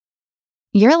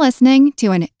You're listening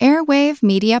to an Airwave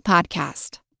Media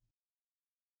Podcast.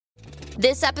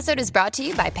 This episode is brought to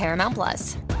you by Paramount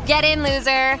Plus. Get in,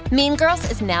 loser! Mean Girls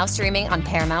is now streaming on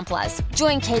Paramount Plus.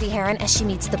 Join Katie Heron as she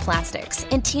meets the plastics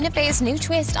in Tina Fey's new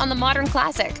twist on the modern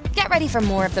classic. Get ready for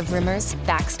more of the rumors,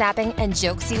 backstabbing, and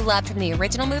jokes you loved from the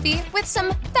original movie with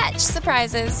some fetch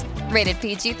surprises. Rated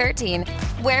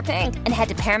PG-13. Wear pink and head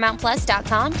to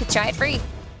ParamountPlus.com to try it free.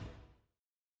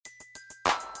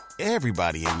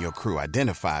 Everybody in your crew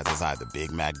identifies as either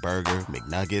Big Mac Burger,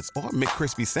 McNuggets, or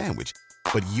McCrispy Sandwich.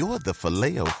 But you're the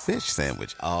Filet-O-Fish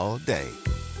Sandwich all day.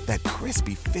 That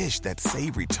crispy fish, that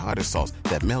savory tartar sauce,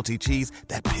 that melty cheese,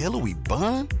 that pillowy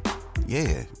bun.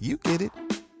 Yeah, you get it.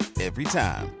 Every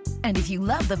time. And if you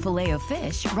love the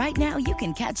Filet-O-Fish, right now you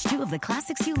can catch two of the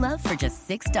classics you love for just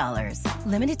 $6.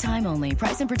 Limited time only.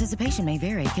 Price and participation may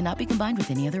vary. Cannot be combined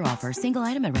with any other offer. Single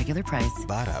item at regular price.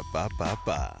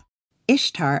 Ba-da-ba-ba-ba.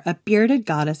 Ishtar, a bearded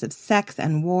goddess of sex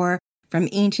and war from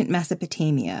ancient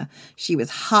Mesopotamia. She was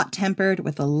hot-tempered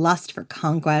with a lust for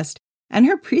conquest, and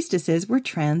her priestesses were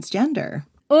transgender.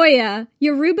 Oya,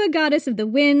 Yoruba goddess of the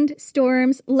wind,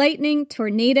 storms, lightning,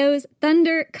 tornadoes,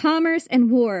 thunder, commerce, and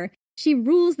war. She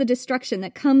rules the destruction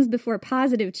that comes before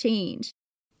positive change.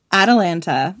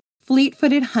 Atalanta,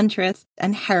 fleet-footed huntress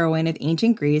and heroine of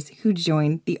ancient Greece who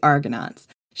joined the Argonauts.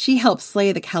 She helped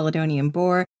slay the Caledonian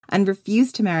boar and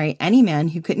refused to marry any man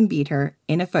who couldn't beat her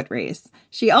in a foot race.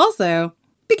 She also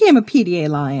became a PDA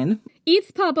lion.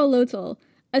 Itzpapalotl,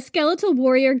 a skeletal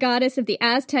warrior goddess of the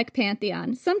Aztec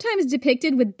pantheon, sometimes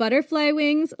depicted with butterfly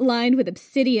wings lined with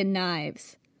obsidian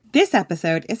knives. This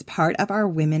episode is part of our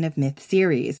Women of Myth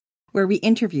series, where we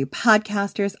interview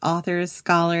podcasters, authors,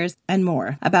 scholars, and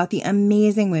more about the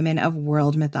amazing women of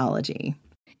world mythology.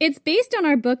 It's based on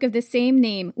our book of the same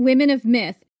name, Women of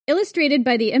Myth, illustrated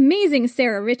by the amazing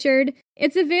Sarah Richard.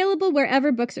 It's available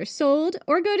wherever books are sold,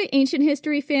 or go to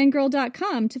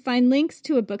ancienthistoryfangirl.com to find links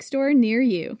to a bookstore near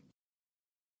you.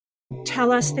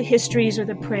 Tell us the histories or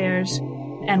the prayers,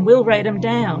 and we'll write them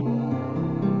down.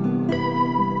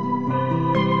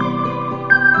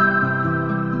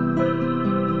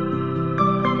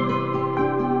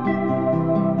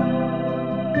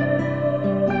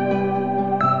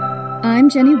 I'm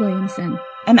Jenny Williamson.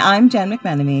 And I'm Jen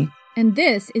McMenemy. And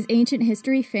this is Ancient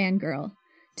History Fangirl.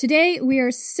 Today, we are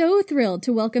so thrilled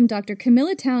to welcome Dr.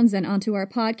 Camilla Townsend onto our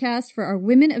podcast for our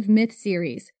Women of Myth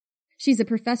series. She's a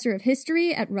professor of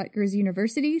history at Rutgers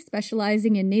University,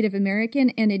 specializing in Native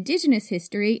American and Indigenous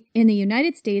history in the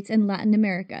United States and Latin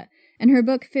America, and her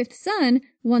book, Fifth Son,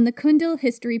 won the Kundal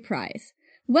History Prize.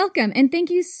 Welcome, and thank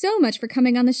you so much for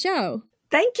coming on the show.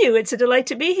 Thank you. It's a delight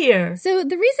to be here. So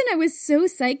the reason I was so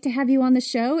psyched to have you on the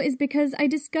show is because I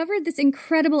discovered this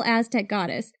incredible Aztec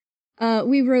goddess.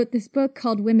 We wrote this book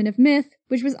called Women of Myth,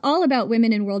 which was all about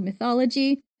women in world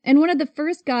mythology. And one of the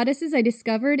first goddesses I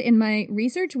discovered in my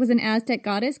research was an Aztec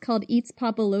goddess called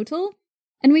Itzpapalotl.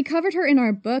 And we covered her in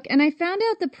our book, and I found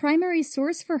out the primary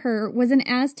source for her was an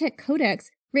Aztec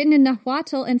codex written in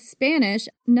Nahuatl and Spanish.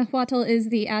 Nahuatl is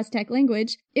the Aztec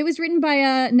language. It was written by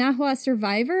a Nahua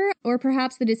survivor, or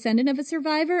perhaps the descendant of a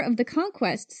survivor of the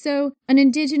conquest, so an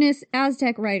indigenous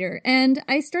Aztec writer. And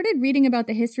I started reading about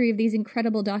the history of these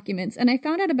incredible documents, and I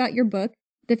found out about your book,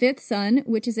 The Fifth Son,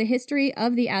 which is a history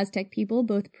of the Aztec people,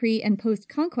 both pre- and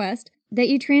post-conquest, that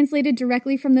you translated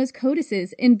directly from those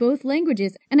codices in both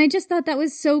languages. And I just thought that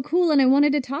was so cool, and I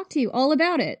wanted to talk to you all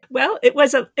about it. Well, it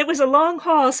was a long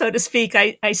haul, so to speak.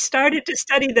 I started to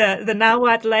study the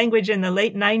Nahuatl language in the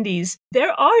late 90s.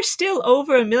 There are still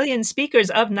over 1 million speakers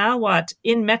of Nahuatl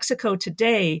in Mexico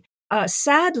today.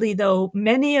 Sadly, though,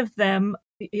 many of them,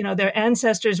 their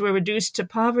ancestors were reduced to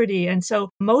poverty. And so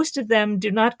most of them do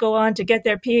not go on to get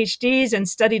their PhDs and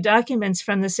study documents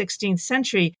from the 16th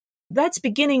century. That's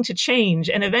beginning to change.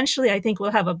 And eventually, I think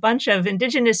we'll have a bunch of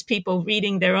indigenous people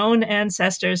reading their own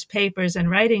ancestors' papers and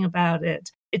writing about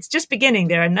it. It's just beginning.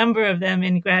 There are a number of them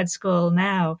in grad school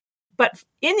now. But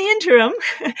in the interim,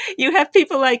 you have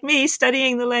people like me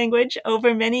studying the language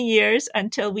over many years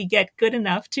until we get good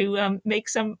enough to make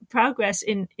some progress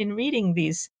in reading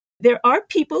these. There are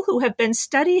people who have been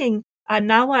studying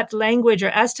Nahuatl language or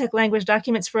Aztec language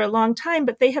documents for a long time,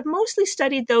 but they have mostly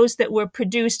studied those that were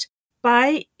produced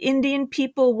by Indian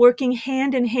people working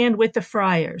hand in hand with the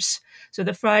friars. So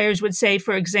the friars would say,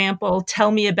 for example,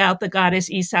 tell me about the goddess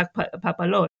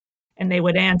Itzpapalotl, and they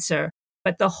would answer.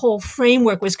 But the whole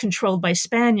framework was controlled by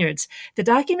Spaniards. The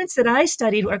documents that I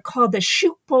studied are called the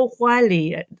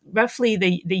Xupohuali, roughly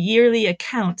the yearly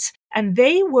accounts. And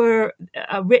they were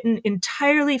written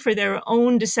entirely for their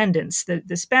own descendants.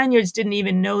 The Spaniards didn't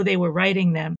even know they were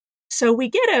writing them. So we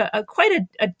get quite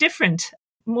a different,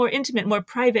 more intimate, more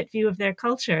private view of their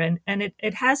culture. And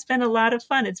it has been a lot of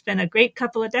fun. It's been a great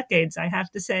couple of decades, I have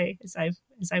to say, as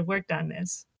I've worked on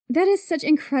this. That is such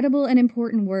incredible and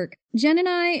important work. Jen and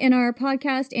I, in our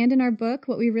podcast and in our book,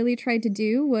 what we really tried to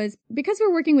do was, because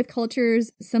we're working with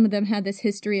cultures, some of them had this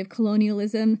history of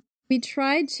colonialism, we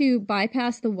tried to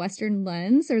bypass the Western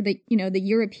lens or the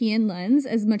European lens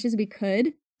as much as we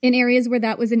could in areas where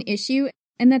that was an issue.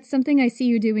 And that's something I see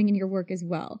you doing in your work as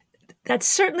well. That's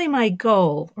certainly my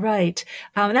goal, right?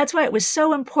 And that's why it was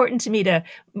so important to me to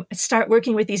start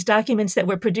working with these documents that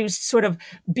were produced sort of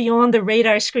beyond the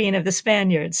radar screen of the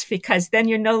Spaniards, because then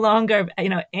you're no longer,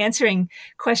 answering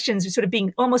questions, sort of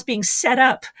almost being set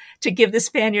up to give the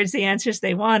Spaniards the answers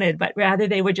they wanted, but rather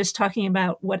they were just talking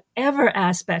about whatever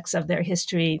aspects of their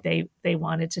history they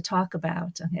wanted to talk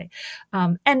about. Okay,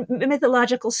 and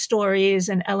mythological stories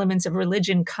and elements of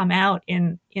religion come out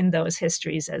in those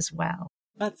histories as well.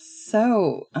 That's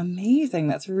so amazing.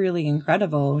 That's really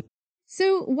incredible.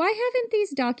 So why haven't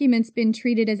these documents been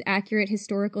treated as accurate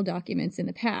historical documents in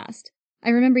the past? I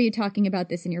remember you talking about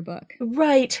this in your book.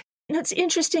 Right. It's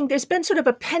interesting. There's been sort of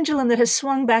a pendulum that has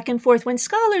swung back and forth. When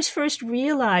scholars first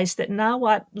realized that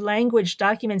Nahuatl language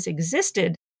documents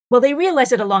existed, well, they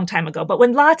realized it a long time ago, but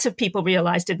when lots of people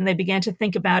realized it and they began to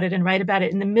think about it and write about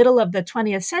it in the middle of the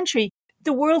 20th century,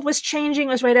 the world was changing.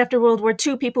 It was right after World War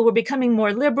II. People were becoming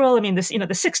more liberal. I mean, the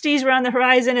 60s were on the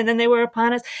horizon and then they were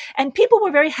upon us. And people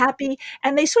were very happy.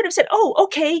 And they sort of said, oh,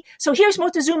 okay, so here's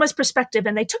Montezuma's perspective.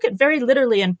 And they took it very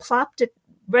literally and plopped it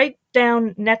right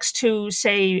down next to,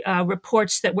 say,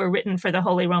 reports that were written for the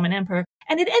Holy Roman Emperor.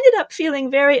 And it ended up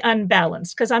feeling very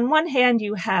unbalanced because on one hand,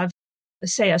 you have,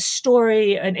 say, a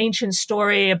story, an ancient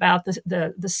story about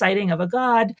the sighting of a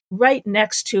god right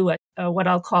next to what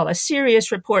I'll call a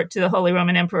serious report to the Holy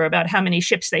Roman Emperor about how many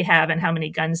ships they have and how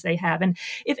many guns they have. And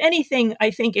if anything,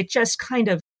 I think it just kind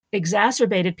of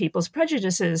exacerbated people's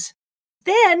prejudices.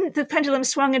 Then the pendulum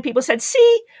swung and people said,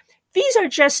 see, these are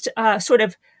just sort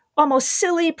of almost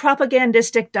silly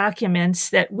propagandistic documents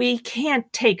that we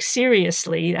can't take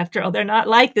seriously. After all, they're not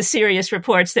like the serious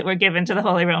reports that were given to the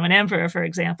Holy Roman Emperor, for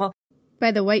example.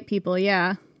 By the white people,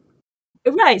 yeah.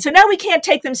 Right. So now we can't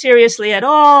take them seriously at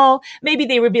all. Maybe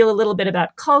they reveal a little bit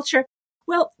about culture.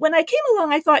 Well, when I came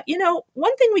along, I thought,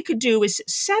 one thing we could do is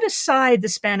set aside the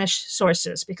Spanish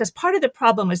sources, because part of the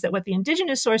problem is that what the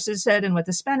indigenous sources said and what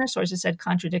the Spanish sources said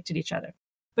contradicted each other.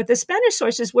 But the Spanish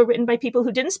sources were written by people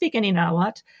who didn't speak any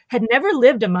Nahuatl, had never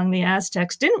lived among the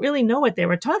Aztecs, didn't really know what they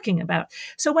were talking about.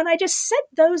 So when I just set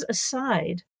those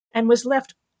aside and was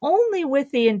left only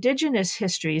with the indigenous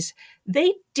histories,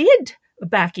 they did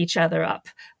back each other up.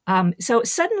 So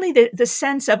suddenly the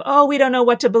sense of, oh, we don't know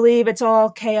what to believe, it's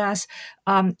all chaos,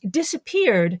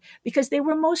 disappeared because they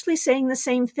were mostly saying the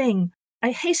same thing.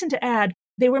 I hasten to add,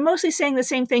 they were mostly saying the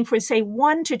same thing for, say,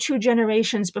 1 to 2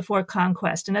 generations before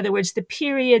conquest. In other words, the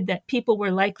period that people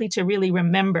were likely to really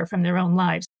remember from their own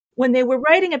lives. When they were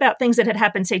writing about things that had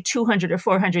happened, say, 200 or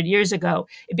 400 years ago,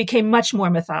 it became much more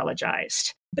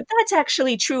mythologized. But that's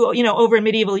actually true, over in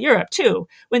medieval Europe, too.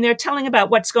 When they're telling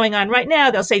about what's going on right now,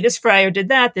 they'll say this friar did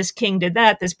that, this king did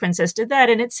that, this princess did that.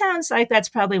 And it sounds like that's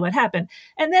probably what happened.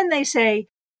 And then they say,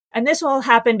 and this all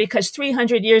happened because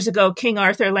 300 years ago, King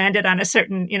Arthur landed on a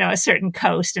certain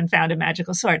coast and found a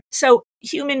magical sword. So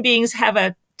human beings have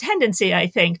a tendency, I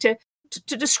think, to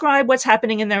describe what's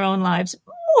happening in their own lives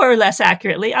more or less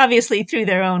accurately, obviously through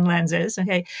their own lenses,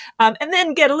 okay? And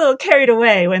then get a little carried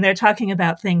away when they're talking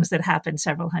about things that happened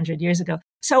several hundred years ago.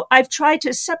 So I've tried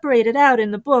to separate it out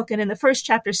in the book, and in the first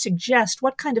chapter suggest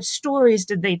what kind of stories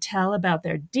did they tell about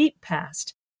their deep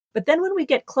past. But then when we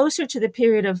get closer to the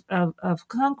period of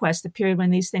conquest, the period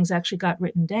when these things actually got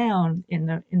written down in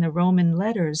the Roman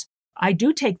letters, I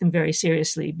do take them very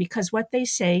seriously because what they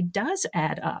say does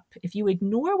add up. If you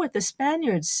ignore what the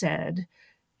Spaniards said,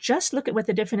 just look at what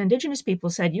the different indigenous people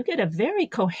said, you get a very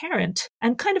coherent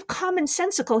and kind of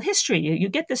commonsensical history. You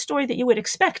get the story that you would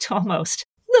expect almost.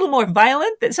 A little more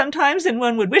violent sometimes than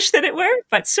one would wish that it were,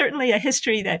 but certainly a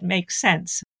history that makes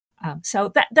sense.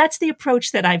 So that's the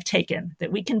approach that I've taken,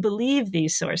 that we can believe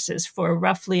these sources for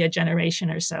roughly a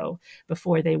generation or so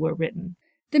before they were written.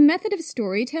 The method of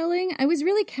storytelling, I was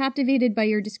really captivated by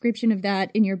your description of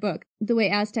that in your book. The way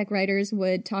Aztec writers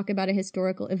would talk about a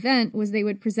historical event was they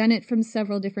would present it from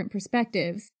several different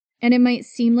perspectives. And it might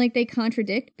seem like they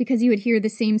contradict because you would hear the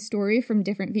same story from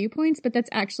different viewpoints, but that's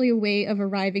actually a way of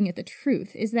arriving at the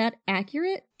truth. Is that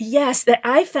accurate? Yes,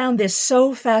 I found this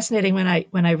so fascinating when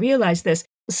I realized this.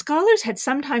 Scholars had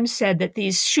sometimes said that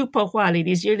these xupohuali,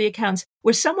 these yearly accounts,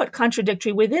 were somewhat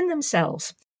contradictory within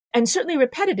themselves. And certainly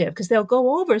repetitive, because they'll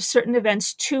go over certain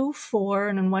events 2, 4,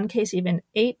 and in one case even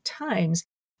 8 times.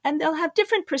 and they'll have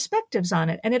different perspectives on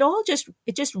it. And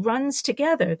it just runs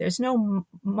together. There's no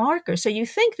marker. So you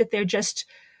think that they're just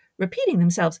repeating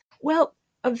themselves. Well,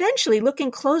 eventually, looking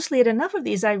closely at enough of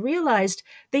these, I realized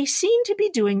they seem to be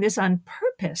doing this on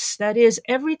purpose. That is,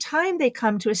 every time they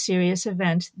come to a serious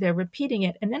event, they're repeating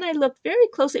it. And then I looked very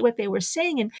closely at what they were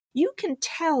saying, and you can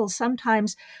tell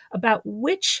sometimes about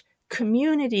which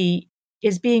community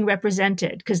is being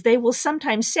represented, because they will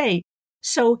sometimes say,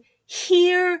 so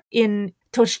here in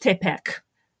Tochtepec,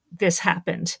 this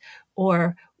happened,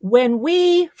 or when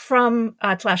we from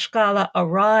Tlaxcala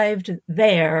arrived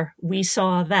there, we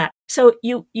saw that. So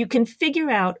you can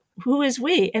figure out who is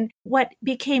we. And what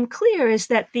became clear is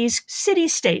that these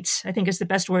city-states, I think is the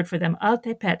best word for them,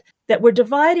 Altepet, that were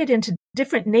divided into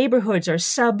different neighborhoods or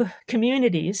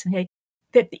sub-communities, okay,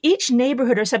 that each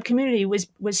neighborhood or sub-community was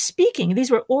speaking.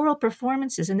 These were oral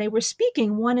performances, and they were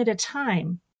speaking one at a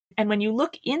time. And when you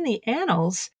look in the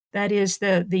annals, that is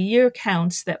the year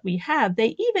counts that we have,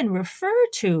 they even refer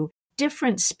to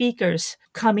different speakers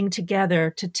coming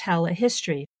together to tell a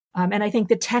history. And I think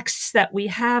the texts that we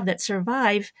have that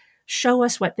survive show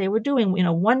us what they were doing. You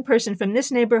know, one person from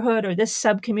this neighborhood or this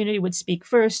sub-community would speak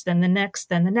first, then the next,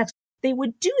 then the next. They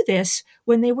would do this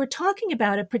when they were talking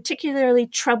about a particularly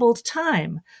troubled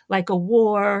time, like a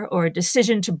war or a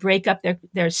decision to break up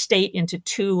their state into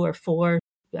 2 or 4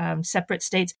 separate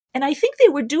states. And I think they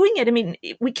were doing it. I mean,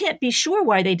 we can't be sure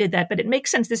why they did that, but it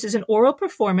makes sense. This is an oral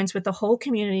performance with the whole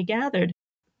community gathered.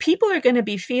 People are going to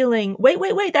be feeling,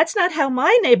 wait, that's not how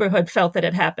my neighborhood felt that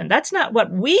it happened. That's not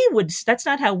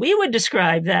how we would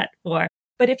describe that war.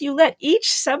 But if you let each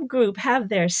subgroup have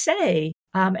their say,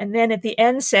 and then at the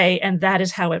end say, and that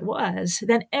is how it was,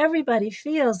 then everybody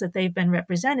feels that they've been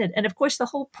represented. And of course, the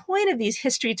whole point of these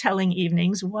history-telling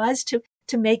evenings was to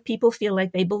make people feel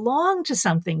like they belong to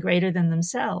something greater than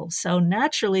themselves. So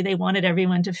naturally, they wanted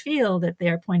everyone to feel that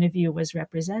their point of view was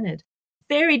represented.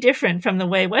 Very different from the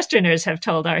way Westerners have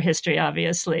told our history,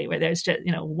 obviously, where there's just,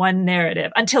 one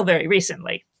narrative until very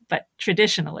recently. But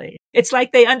traditionally, it's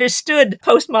like they understood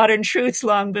postmodern truths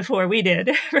long before we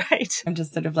did, right? I'm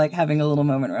just sort of like having a little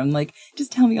moment where I'm like,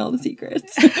 just tell me all the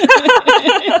secrets.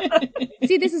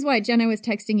 See, this is why Jenna was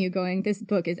texting you going, this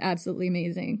book is absolutely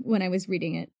amazing when I was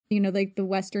reading it. Like the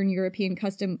Western European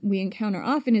custom we encounter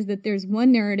often is that there's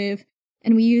one narrative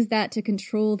and we use that to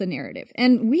control the narrative.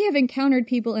 And we have encountered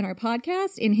people in our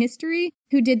podcast in history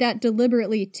who did that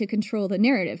deliberately to control the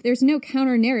narrative. There's no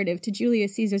counter-narrative to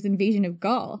Julius Caesar's invasion of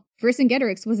Gaul.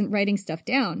 Vercingetorix wasn't writing stuff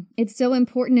down. It's so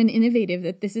important and innovative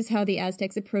that this is how the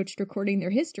Aztecs approached recording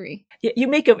their history. You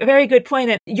make a very good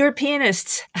point. And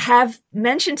Europeanists have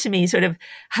mentioned to me sort of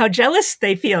how jealous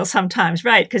they feel sometimes,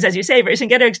 right? Because as you say,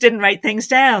 Vercingetorix didn't write things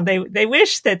down. They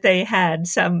wish that they had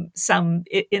some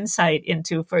insight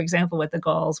into, for example, what the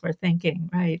Gauls were thinking,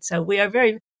 right? So we are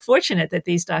very fortunate that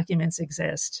these documents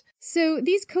exist. So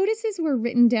these codices were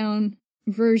written down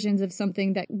versions of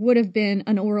something that would have been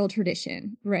an oral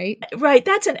tradition, right? Right.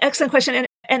 That's an excellent question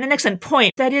and an excellent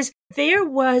point. That is, there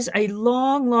was a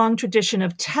long, long tradition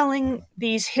of telling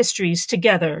these histories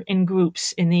together in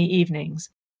groups in the evenings.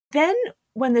 Then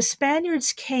when the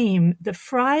Spaniards came, the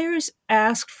friars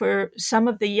asked for some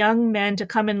of the young men to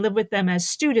come and live with them as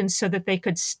students so that they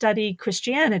could study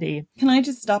Christianity. Can I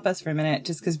just stop us for a minute,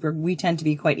 just because we tend to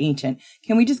be quite ancient?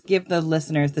 Can we just give the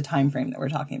listeners the time frame that we're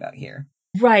talking about here?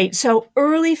 Right. So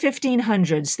early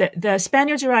 1500s, the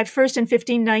Spaniards arrived first in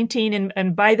 1519,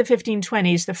 and by the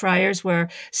 1520s, the friars were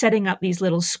setting up these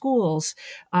little schools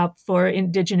for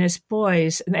indigenous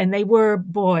boys, and they were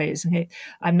boys. Okay?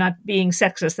 I'm not being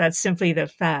sexist. That's simply the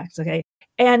fact. Okay.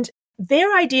 And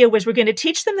their idea was we're going to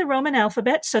teach them the Roman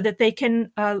alphabet so that they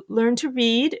can learn to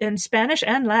read in Spanish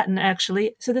and Latin,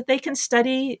 actually, so that they can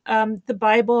study the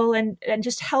Bible and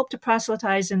just help to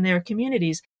proselytize in their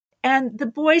communities. And the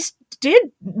boys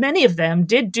many of them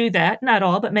did do that, not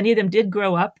all, but many of them did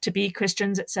grow up to be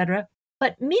Christians, etc.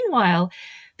 But meanwhile,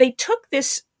 they took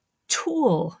this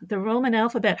tool, the Roman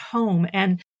alphabet, home,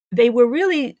 and they were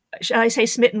really, shall I say,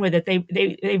 smitten with it.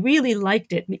 They really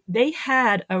liked it. They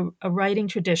had a writing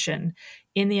tradition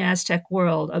in the Aztec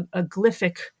world, a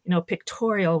glyphic,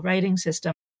 pictorial writing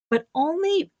system, but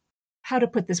only, how to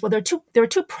put this? Well, there were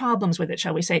two problems with it,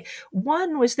 shall we say.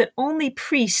 One was that only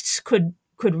priests could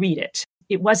read it.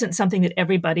 It wasn't something that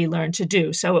everybody learned to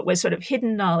do. So it was sort of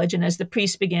hidden knowledge. And as the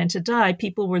priests began to die,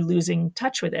 people were losing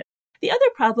touch with it. The other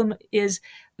problem is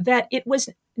that it was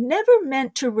never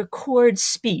meant to record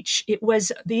speech.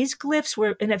 These glyphs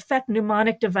were in effect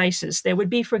mnemonic devices. There would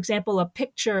be, for example, a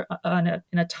picture in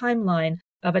a timeline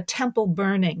of a temple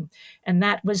burning. And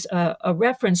that was a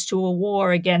reference to a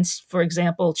war against, for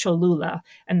example, Cholula.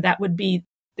 And that would be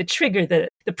the trigger, the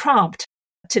prompt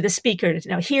to the speaker,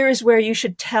 here is where you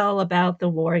should tell about the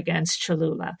war against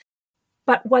Cholula.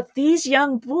 But what these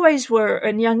young boys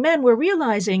and young men were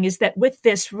realizing is that with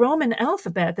this Roman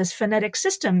alphabet, this phonetic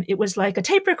system, it was like a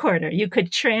tape recorder. You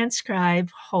could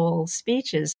transcribe whole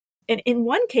speeches. And in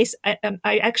one case,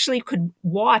 I actually could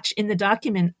watch in the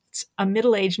documents a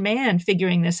middle-aged man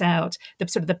figuring this out,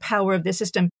 the power of the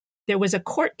system. There was a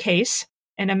court case,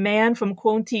 and a man from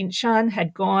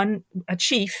Cuautitlán a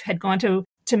chief, had gone to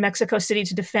Mexico City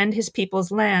to defend his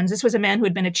people's lands. This was a man who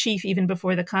had been a chief even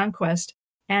before the conquest.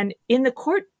 And in the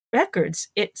court records,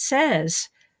 it says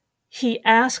he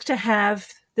asked to have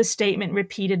the statement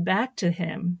repeated back to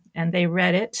him, and they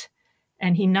read it,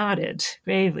 and he nodded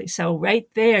gravely. So right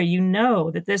there, you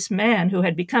know that this man who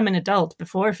had become an adult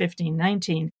before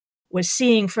 1519 was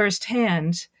seeing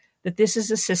firsthand that this is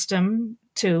a system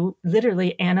to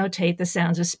literally annotate the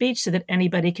sounds of speech so that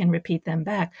anybody can repeat them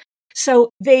back. So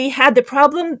they had the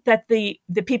problem that the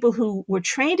people who were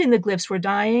trained in the glyphs were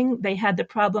dying. They had the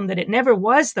problem that it never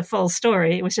was the full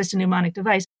story. It was just a mnemonic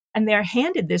device. And they're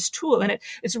handed this tool. And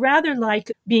it's rather like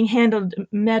being handled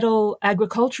metal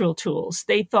agricultural tools.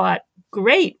 They thought,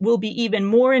 great, we'll be even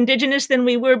more indigenous than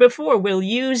we were before. We'll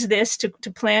use this to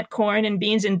plant corn and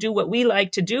beans and do what we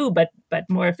like to do, but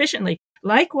more efficiently.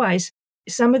 Likewise,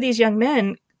 some of these young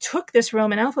men took this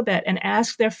Roman alphabet and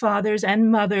asked their fathers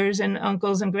and mothers and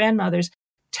uncles and grandmothers,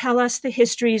 tell us the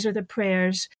histories or the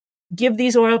prayers, give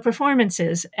these oral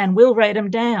performances, and we'll write them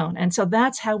down. And so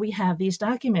that's how we have these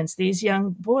documents. These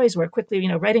young boys were quickly,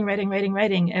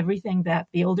 writing everything that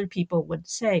the older people would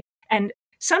say. And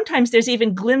sometimes there's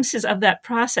even glimpses of that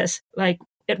process. Like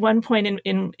at one point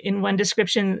in one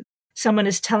description, someone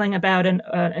is telling about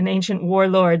an ancient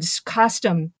warlord's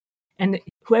costume. And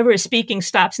whoever is speaking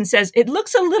stops and says, it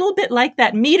looks a little bit like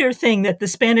that meter thing that the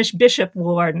Spanish bishop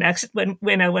wore next when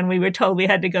we were told we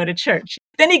had to go to church.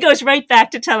 Then he goes right back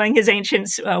to telling his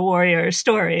ancient warrior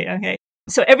story. Okay.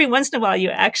 So every once in a while,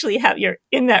 you're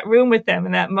in that room with them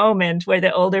in that moment where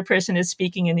the older person is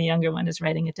speaking and the younger one is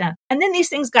writing it down. And then these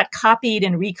things got copied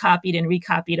and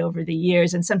recopied over the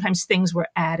years. And sometimes things were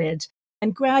added.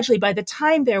 And gradually, by the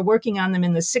time they're working on them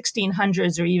in the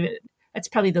 1600s or even that's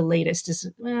probably the latest is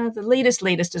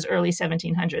early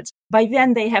 1700s. By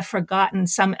then, they have forgotten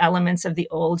some elements of the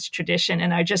old tradition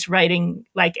and are just writing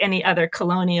like any other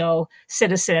colonial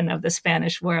citizen of the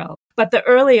Spanish world. But the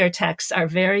earlier texts are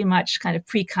very much kind of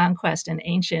pre-conquest and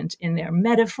ancient in their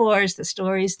metaphors, the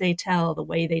stories they tell, the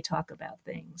way they talk about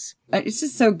things. It's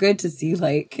just so good to see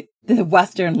like the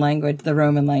Western language, the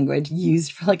Roman language,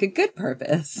 used for like a good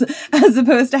purpose as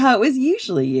opposed to how it was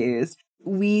usually used.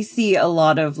 We see a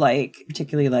lot of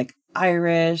particularly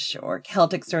Irish or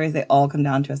Celtic stories. They all come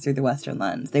down to us through the Western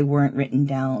lens. They weren't written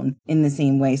down in the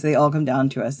same way. So they all come down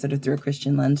to us sort of through a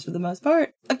Christian lens for the most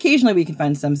part. Occasionally we can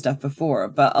find some stuff before,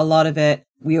 but a lot of it,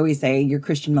 we always say your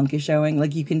Christian monk is showing.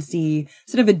 Like you can see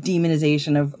sort of a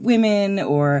demonization of women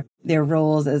or their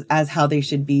roles as how they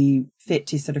should be fit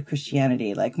to sort of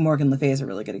Christianity. Like Morgan Le Fay is a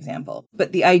really good example.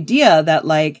 But the idea that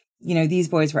these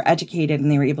boys were educated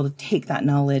and they were able to take that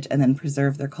knowledge and then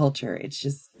preserve their culture.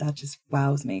 That just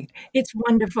wows me. It's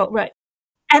wonderful. Right.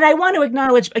 And I want to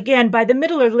acknowledge, again, by the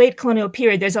middle or late colonial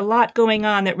period, there's a lot going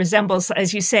on that resembles,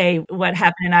 as you say, what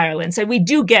happened in Ireland. So we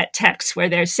do get texts where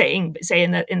they're saying, say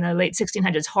in the late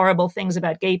 1600s, horrible things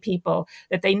about gay people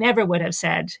that they never would have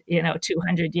said,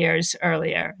 200 years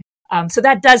earlier. So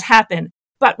that does happen.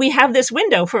 But we have this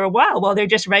window for a while they're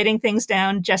just writing things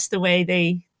down just the way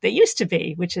they used to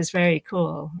be, which is very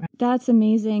cool. That's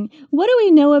amazing. What do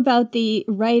we know about the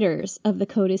writers of the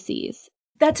codices?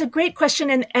 That's a great question,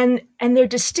 and they're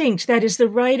distinct. That is, the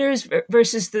writers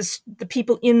versus the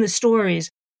people in the stories.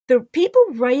 The people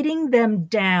writing them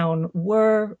down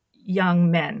were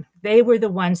young men. They were the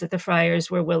ones that the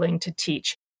friars were willing to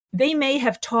teach. They may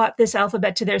have taught this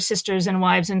alphabet to their sisters and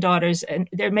wives and daughters, and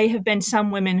there may have been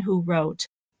some women who wrote,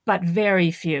 but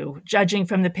very few, judging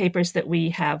from the papers that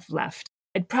we have left.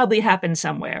 It probably happened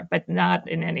somewhere, but not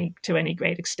to any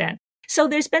great extent. So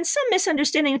there's been some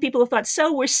misunderstanding, and people have thought,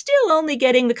 so we're still only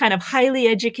getting the kind of highly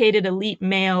educated elite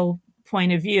male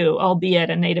point of view, albeit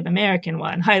a Native American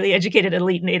one, highly educated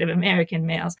elite Native American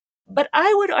males. But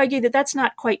I would argue that that's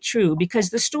not quite true, because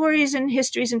the stories and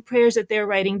histories and prayers that they're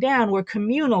writing down were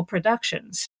communal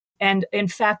productions. And in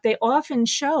fact, they often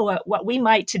show what we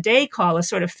might today call a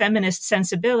sort of feminist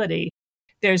sensibility.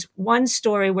 There's one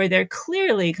story where they're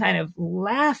clearly kind of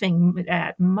laughing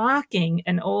at, mocking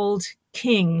an old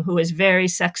king who is very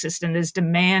sexist and is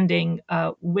demanding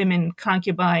women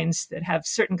concubines that have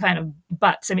certain kind of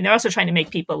butts. I mean, they're also trying to make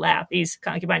people laugh. These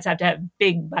concubines have to have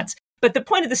big butts. But the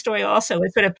point of the story also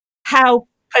is sort of how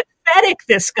pathetic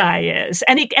this guy is.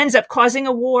 And he ends up causing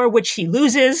a war, which he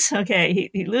loses. Okay,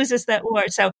 he loses that war.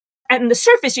 So on the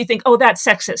surface, you think, oh, that's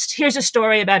sexist. Here's a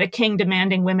story about a king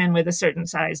demanding women with a certain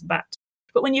size butt.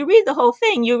 But when you read the whole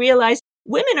thing, you realize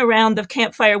women around the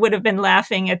campfire would have been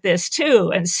laughing at this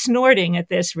too and snorting at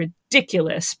this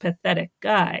ridiculous, pathetic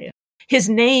guy. His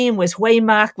name was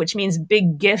Huemak, which means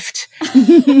big gift.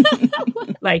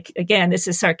 Like, again, this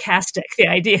is sarcastic. The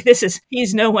idea,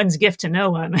 he's no one's gift to no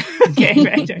one. Okay,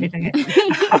 right? Or anything.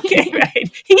 Okay,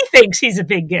 right. He thinks he's a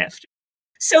big gift.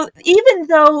 So even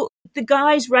though the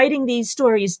guys writing these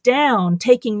stories down,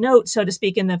 taking notes, so to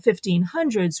speak, in the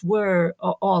 1500s were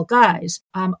all guys,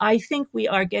 I think we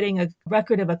are getting a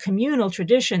record of a communal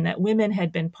tradition that women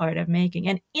had been part of making.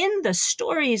 And in the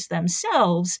stories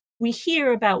themselves, we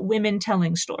hear about women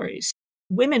telling stories.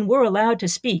 Women were allowed to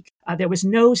speak. There was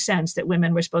no sense that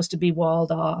women were supposed to be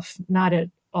walled off, not at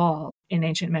all in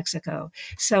ancient Mexico.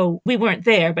 So we weren't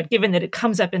there, but given that it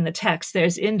comes up in the text,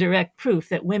 there's indirect proof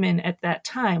that women at that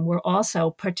time were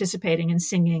also participating in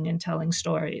singing and telling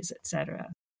stories,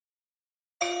 etc.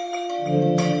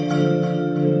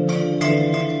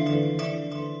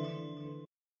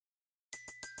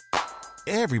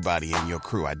 Everybody in your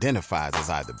crew identifies as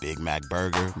either Big Mac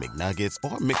Burger, McNuggets,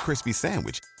 or McCrispy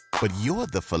Sandwich. But you're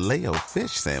the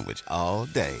Filet-O-Fish Sandwich all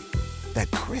day. That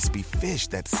crispy fish,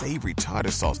 that savory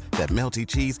tartar sauce, that melty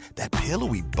cheese, that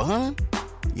pillowy bun.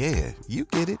 Yeah, you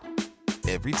get it.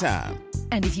 Every time.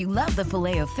 And if you love the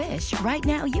Filet-O-Fish, right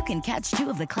now you can catch two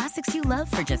of the classics you love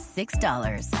for just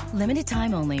 $6. Limited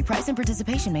time only. Price and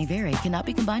participation may vary. Cannot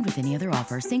be combined with any other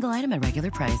offer. Single item at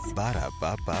regular price.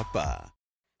 Ba-da-ba-ba-ba.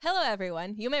 Hello,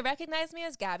 everyone. You may recognize me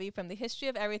as Gabby from the History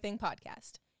of Everything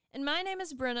podcast. And my name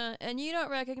is Brenna, and you don't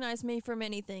recognize me from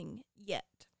anything yet.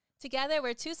 Together,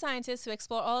 we're two scientists who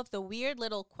explore all of the weird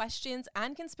little questions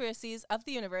and conspiracies of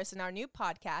the universe in our new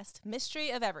podcast, Mystery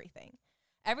of Everything.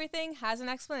 Everything has an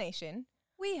explanation.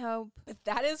 We hope.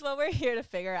 That is what we're here to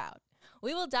figure out.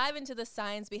 We will dive into the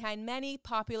science behind many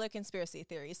popular conspiracy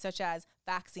theories, such as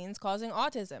vaccines causing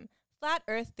autism, flat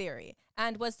earth theory,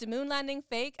 and was the moon landing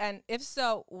fake? And if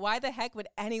so, why the heck would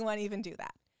anyone even do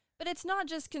that? But it's not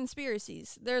just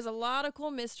conspiracies. There's a lot of cool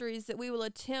mysteries that we will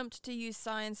attempt to use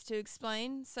science to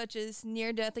explain, such as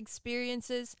near-death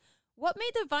experiences, what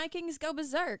made the Vikings go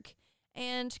berserk,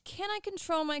 and can I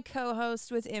control my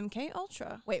co-host with MK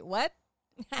Ultra? Wait, what?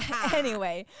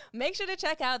 Anyway, make sure to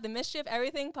check out the Mystery of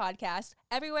Everything podcast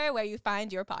everywhere where you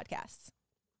find your podcasts.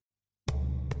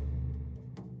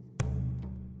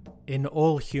 In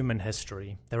all human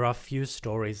history, there are few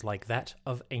stories like that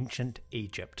of ancient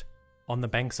Egypt. On the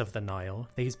banks of the Nile,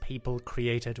 these people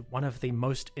created one of the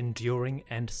most enduring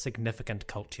and significant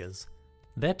cultures.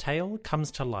 Their tale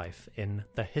comes to life in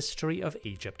the History of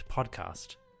Egypt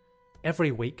podcast.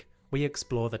 Every week, we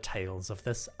explore the tales of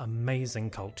this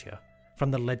amazing culture,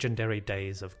 from the legendary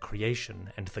days of creation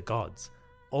and the gods,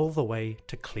 all the way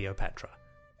to Cleopatra,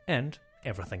 and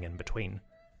everything in between.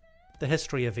 The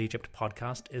History of Egypt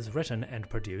podcast is written and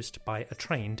produced by a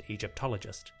trained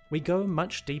Egyptologist. We go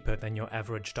much deeper than your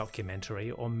average documentary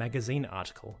or magazine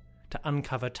article to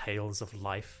uncover tales of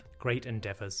life, great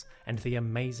endeavors, and the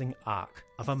amazing arc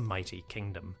of a mighty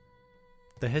kingdom.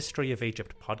 The History of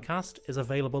Egypt podcast is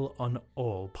available on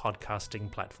all podcasting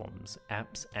platforms,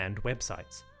 apps, and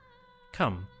websites.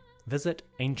 Come, visit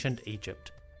ancient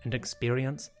Egypt and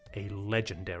experience a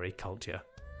legendary culture.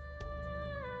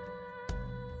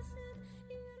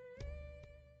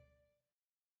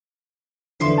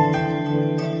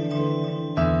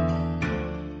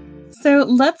 So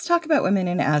let's talk about women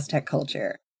in Aztec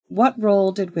culture. What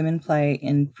role did women play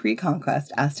in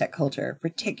pre-conquest Aztec culture,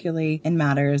 particularly in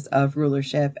matters of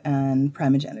rulership and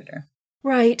primogeniture?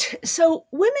 Right. So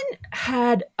women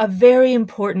had a very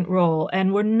important role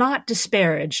and were not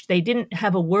disparaged. They didn't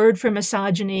have a word for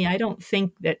misogyny. I don't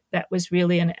think that that was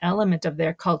really an element of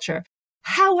their culture.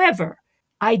 However,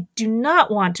 I do not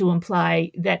want to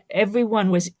imply that everyone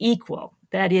was equal.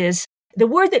 That is, the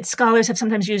word that scholars have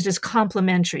sometimes used is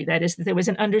complementary. That is, that there was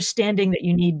an understanding that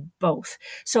you need both.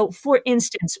 So, for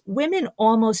instance, women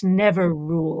almost never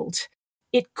ruled.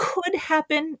 It could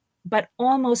happen, but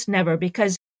almost never,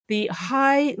 because the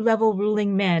high-level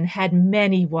ruling men had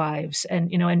many wives and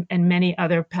many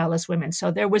other palace women.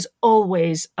 So there was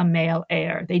always a male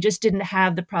heir. They just didn't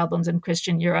have the problems in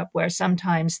Christian Europe where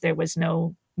sometimes there was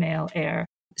no male heir.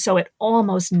 So it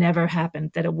almost never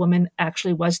happened that a woman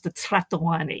actually was the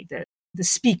tlatoani, the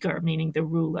speaker, meaning the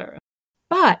ruler.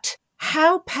 But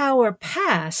how power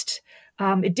passed,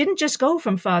 it didn't just go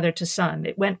from father to son.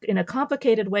 It went in a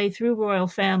complicated way through royal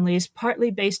families,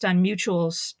 partly based on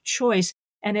mutual choice.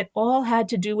 And it all had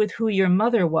to do with who your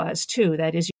mother was, too.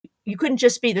 That is, you couldn't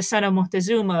just be the son of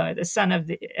Montezuma or the son of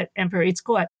the Emperor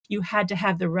Itzcoatl. You had to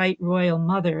have the right royal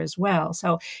mother as well.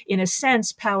 So in a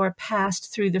sense, power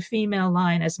passed through the female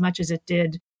line as much as it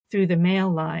did through the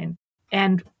male line.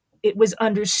 And it was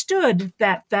understood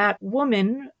that that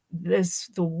woman,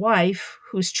 the wife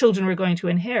whose children were going to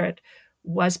inherit,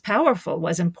 was powerful,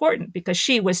 was important, because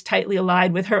she was tightly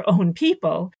allied with her own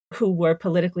people who were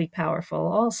politically powerful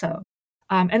also.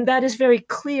 And that is very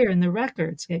clear in the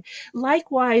records. Okay?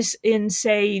 Likewise, in,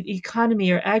 say, economy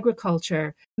or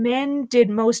agriculture, men did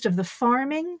most of the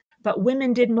farming, but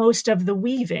women did most of the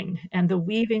weaving. And the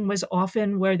weaving was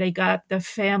often where they got the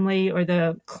family or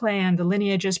the clan, the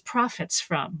lineage's profits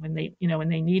from when they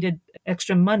needed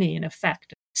extra money, in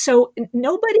effect. So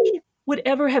nobody would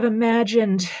ever have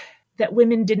imagined that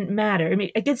women didn't matter. I mean,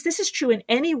 I guess this is true in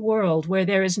any world where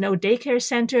there is no daycare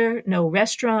center, no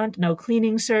restaurant, no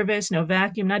cleaning service, no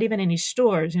vacuum, not even any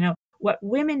stores. What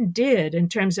women did in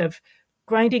terms of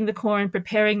grinding the corn,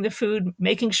 preparing the food,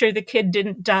 making sure the kid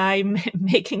didn't die,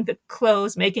 making the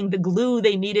clothes, making the glue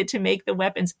they needed to make the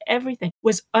weapons, everything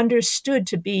was understood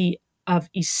to be of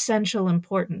essential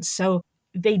importance. So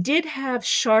they did have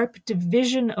sharp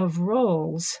division of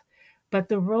roles, but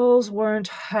the roles weren't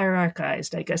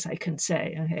hierarchized, I guess I can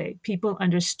say. Okay, people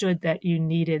understood that you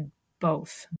needed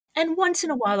both. And once in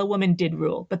a while, a woman did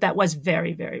rule, but that was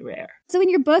very, very rare. So in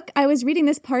your book, I was reading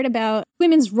this part about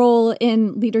women's role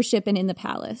in leadership and in the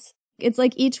palace. It's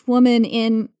like each woman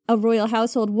in a royal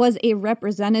household was a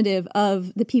representative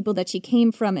of the people that she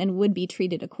came from and would be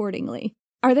treated accordingly.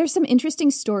 Are there some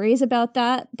interesting stories about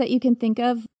that you can think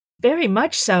of? Very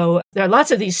much so. There are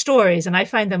lots of these stories, and I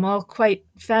find them all quite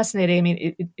fascinating. I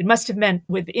mean, it must have meant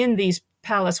within these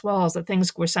palace walls that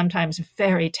things were sometimes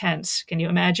very tense. Can you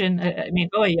imagine? I mean,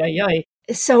 oy, oy, oy.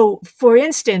 So, for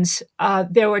instance,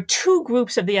 there were two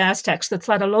groups of the Aztecs, the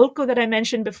Tlatelolco that I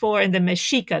mentioned before and the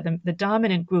Mexica, the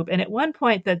dominant group. And at one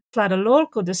point, the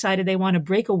Tlatelolco decided they want to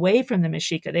break away from the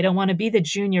Mexica. They don't want to be the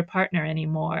junior partner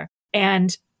anymore.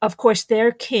 And, of course,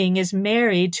 their king is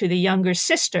married to the younger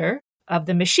sister of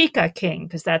the Mexica king,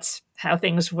 because that's how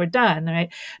things were done,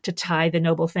 right? To tie the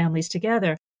noble families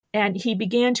together. And he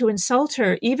began to insult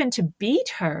her, even to beat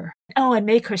her. Oh, and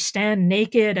make her stand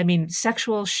naked. I mean,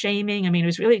 sexual shaming. I mean, it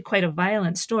was really quite a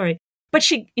violent story. But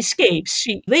she escapes.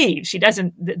 She leaves. She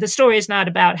doesn't, the story is not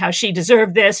about how she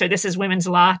deserved this or this is women's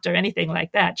lot or anything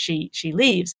like that. She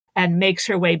leaves and makes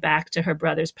her way back to her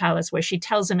brother's palace, where she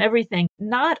tells him everything,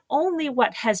 not only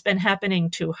what has been happening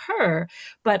to her,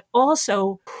 but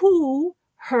also who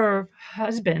her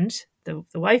husband, the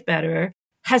wife batterer,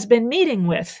 has been meeting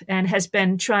with and has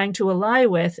been trying to ally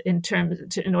with in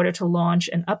order to launch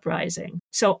an uprising.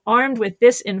 So armed with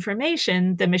this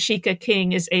information, the Mexica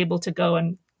king is able to go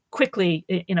and quickly,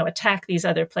 attack these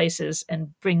other places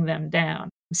and bring them down.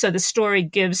 So the story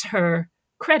gives her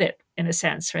credit, in a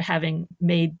sense, for having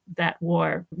made that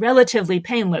war relatively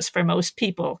painless for most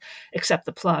people, except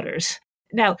the plotters.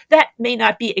 Now, that may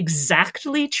not be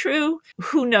exactly true.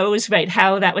 Who knows, right,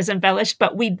 how that was embellished,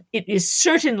 but it is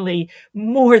certainly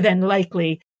more than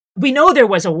likely. We know there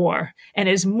was a war, and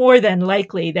it is more than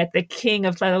likely that the king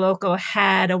of Tlatelolco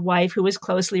had a wife who was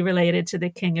closely related to the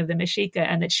king of the Mexica,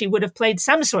 and that she would have played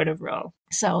some sort of role.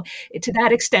 So to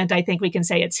that extent, I think we can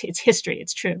say it's history.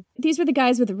 It's true. These were the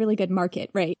guys with a really good market,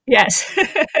 right? Yes,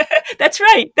 that's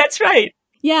right. That's right.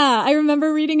 Yeah, I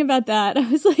remember reading about that. I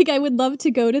was like, I would love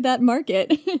to go to that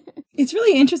market. It's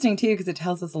really interesting, too, because it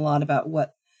tells us a lot about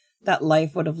what that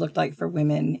life would have looked like for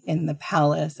women in the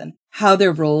palace and how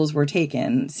their roles were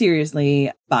taken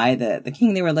seriously by the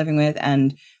king they were living with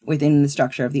and within the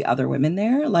structure of the other women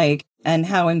there, and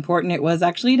how important it was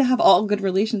actually to have all good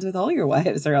relations with all your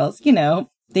wives, or else,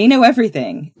 they know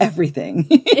everything.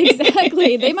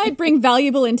 Exactly. They might bring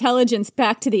valuable intelligence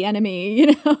back to the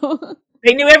enemy,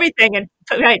 They knew everything, and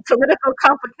political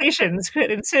complications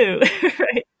could ensue,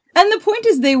 right? And the point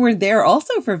is they were there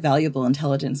also for valuable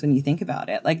intelligence when you think about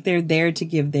it. They're there to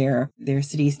give their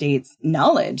city-states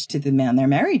knowledge to the man they're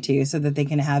married to so that they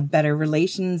can have better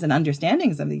relations and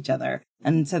understandings of each other.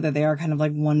 And so that they are kind of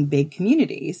like one big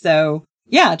community. So,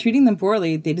 yeah, treating them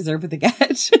poorly, they deserve what they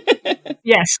get.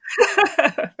 Yes.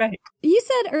 Right. You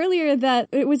said earlier that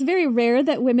it was very rare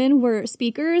that women were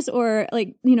speakers or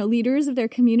leaders of their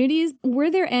communities.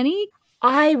 Were there any?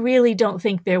 I really don't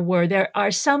think there were. There are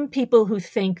some people who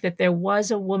think that there was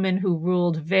a woman who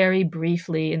ruled very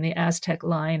briefly in the Aztec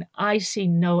line. I see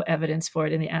no evidence for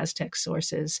it in the Aztec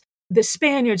sources. The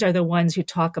Spaniards are the ones who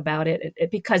talk about it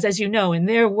because, as you know, in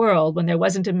their world, when there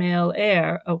wasn't a male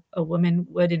heir, a woman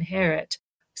would inherit.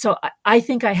 So I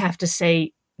think I have to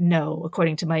say know,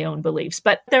 according to my own beliefs.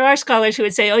 But there are scholars who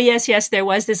would say, oh, yes, there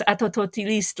was this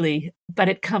atototilistli, but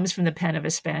it comes from the pen of a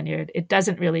Spaniard. It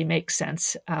doesn't really make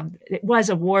sense. It was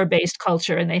a war-based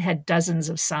culture, and they had dozens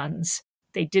of sons.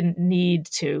 They didn't need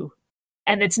to.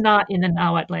 And it's not in the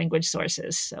Nahuatl language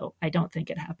sources, so I don't think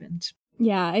it happened.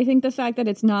 Yeah, I think the fact that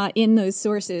it's not in those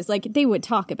sources, like, they would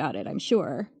talk about it, I'm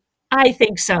sure. I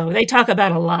think so. They talk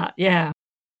about a lot, yeah.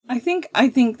 I think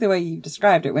the way you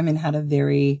described it, women had a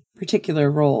very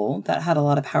particular role that had a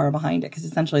lot of power behind it, because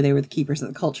essentially they were the keepers of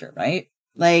the culture, right?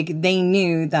 Like, they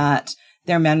knew that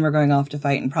their men were going off to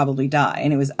fight and probably die,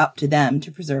 and it was up to them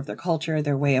to preserve their culture,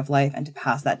 their way of life, and to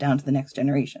pass that down to the next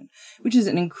generation, which is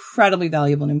an incredibly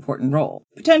valuable and important role.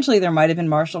 Potentially there might have been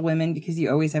martial women, because you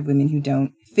always have women who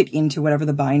don't fit into whatever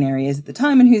the binary is at the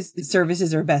time and whose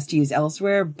services are best used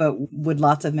elsewhere, but would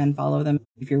lots of men follow them?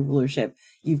 If your rulership,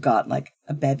 you've got like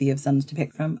a bevy of sons to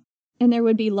pick from. And there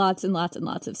would be lots and lots and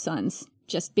lots of sons,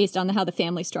 just based on how the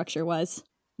family structure was.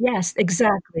 Yes,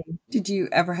 exactly. Did you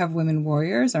ever have women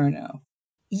warriors or no?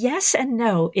 Yes and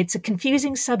no. It's a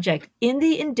confusing subject. In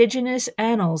the indigenous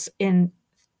annals, in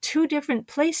 2 different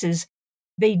places,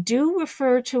 they do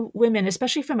refer to women,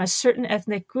 especially from a certain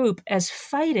ethnic group, as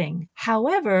fighting.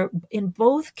 However, in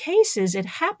both cases, it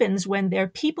happens when their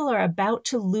people are about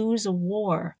to lose a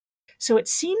war. So it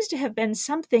seems to have been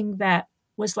something that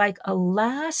was like a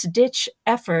last-ditch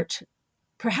effort,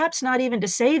 perhaps not even to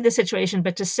save the situation,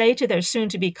 but to say to their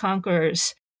soon-to-be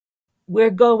conquerors,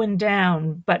 we're going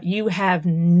down, but you have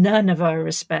none of our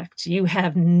respect. You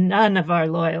have none of our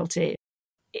loyalty.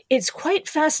 It's quite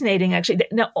fascinating, actually.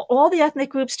 Now, all the ethnic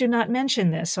groups do not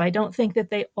mention this, so I don't think that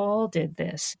they all did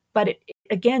this. But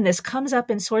again, this comes up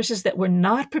in sources that were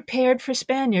not prepared for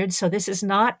Spaniards, so this is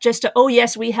not just oh,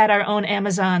 yes, we had our own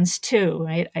Amazons too,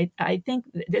 right? I think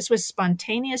this was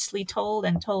spontaneously told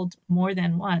and told more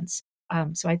than once.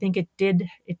 So I think it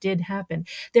did happen.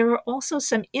 There are also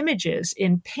some images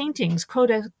in paintings,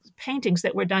 Codex paintings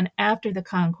that were done after the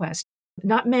conquest.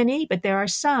 Not many, but there are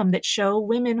some that show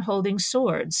women holding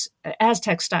swords,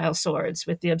 Aztec-style swords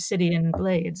with the obsidian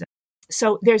blades.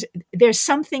 So there's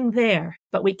something there,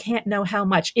 but we can't know how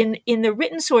much. In the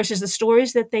written sources, the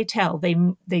stories that they tell,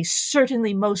 they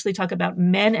certainly mostly talk about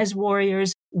men as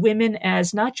warriors, women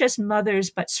as not just mothers,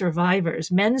 but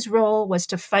survivors. Men's role was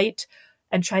to fight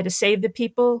and try to save the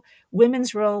people.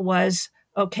 Women's role was,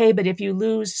 okay, but if you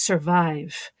lose,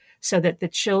 survive, so that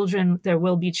there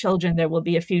will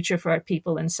be a future for our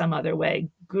people in some other way.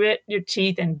 Grit your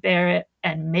teeth and bear it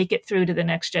and make it through to the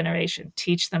next generation.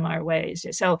 Teach them our ways.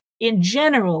 So in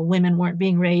general, women weren't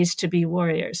being raised to be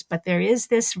warriors, but there is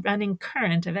this running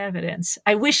current of evidence.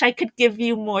 I wish I could give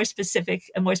you a more specific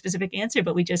answer,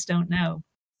 but we just don't know.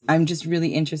 I'm just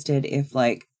really interested if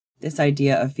like this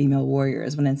idea of female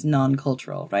warriors when it's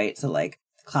non-cultural, right? So like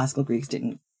classical Greeks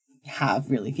didn't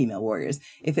have really female warriors.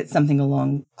 If it's something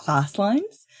along class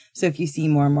lines, so if you see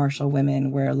more martial women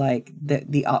where like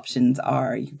the options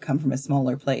are you come from a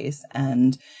smaller place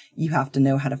and you have to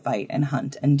know how to fight and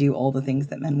hunt and do all the things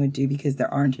that men would do because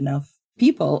there aren't enough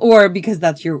people, or because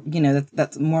that's your,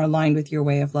 that's more aligned with your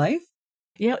way of life.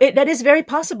 That is very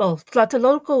possible.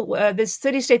 Tlatelolco, this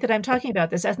city-state that I'm talking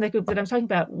about, this ethnic group that I'm talking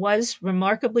about, was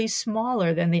remarkably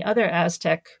smaller than the other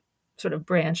Aztec sort of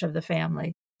branch of the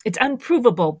family. It's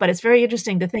unprovable, but it's very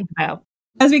interesting to think about.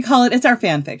 As we call it, it's our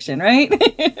fan fiction, right?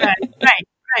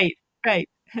 Right.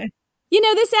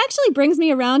 This actually brings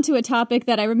me around to a topic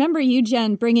that I remember you,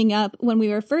 Jen, bringing up when we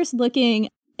were first looking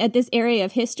at this area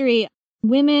of history,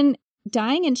 women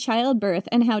dying in childbirth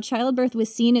and how childbirth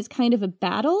was seen as kind of a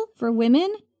battle for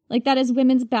women, like that is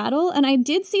women's battle. And I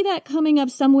did see that coming up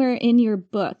somewhere in your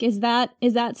book. Is that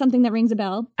something that rings a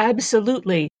bell?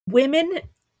 Absolutely. Women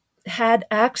had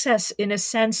access, in a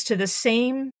sense, to the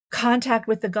same contact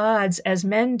with the gods as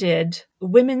men did,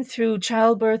 women through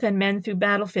childbirth and men through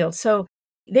battlefield. So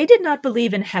they did not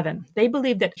believe in heaven. They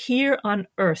believed that here on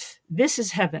earth, this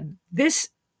is heaven. This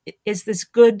is as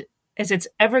good as it's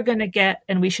ever going to get,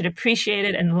 and we should appreciate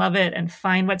it and love it and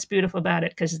find what's beautiful about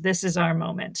it because this is our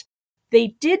moment.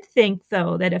 They did think,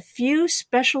 though, that a few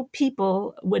special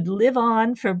people would live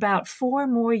on for about 4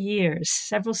 more years.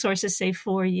 Several sources say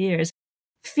 4 years.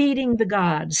 Feeding the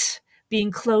gods,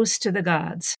 being close to the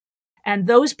gods. And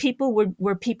those people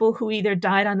were people who either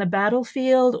died on the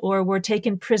battlefield or were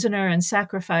taken prisoner and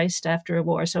sacrificed after a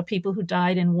war. So people who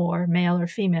died in war, male or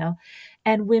female,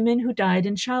 and women who died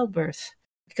in childbirth.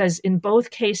 Because in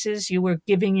both cases, you were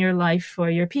giving your life for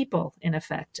your people, in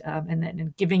effect, and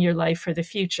then giving your life for the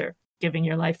future, giving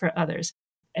your life for others.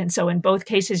 And so in both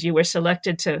cases, you were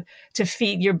selected to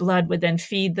feed. Your blood would then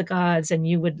feed the gods, and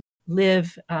you would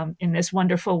live in this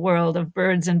wonderful world of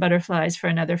birds and butterflies for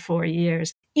another 4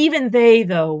 years. Even they,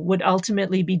 though, would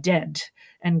ultimately be dead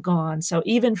and gone. So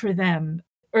even for them,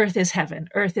 Earth is heaven.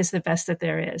 Earth is the best that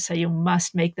there is. So you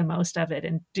must make the most of it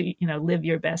and live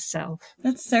your best self.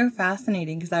 That's so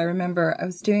fascinating, because I remember I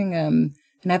was doing an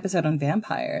episode on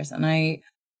vampires, and I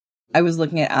was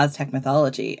looking at Aztec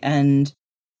mythology, and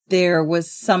there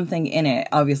was something in it.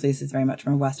 Obviously, this is very much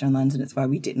from a Western lens, and it's why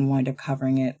we didn't wind up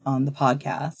covering it on the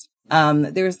podcast.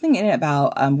 There was a thing in it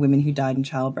about women who died in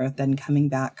childbirth then coming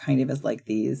back kind of as like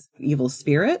these evil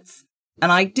spirits.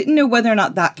 And I didn't know whether or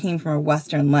not that came from a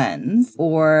Western lens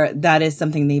or that is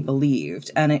something they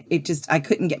believed. And it just, I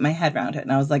couldn't get my head around it.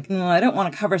 And I was like, no, I don't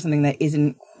want to cover something that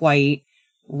isn't quite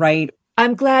right.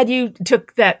 I'm glad you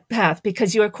took that path,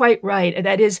 because you are quite right.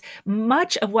 That is,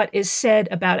 much of what is said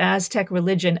about Aztec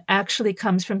religion actually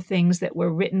comes from things that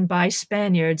were written by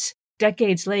Spaniards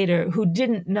decades later who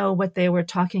didn't know what they were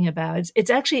talking about. It's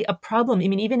actually a problem. I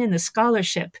mean, even in the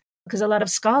scholarship, because a lot of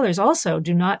scholars also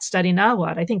do not study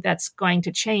Nahuatl. I think that's going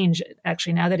to change,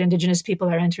 actually, now that Indigenous people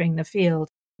are entering the field.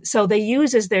 So they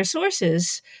use as their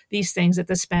sources these things that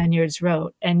the Spaniards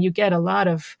wrote, and you get a lot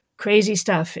of crazy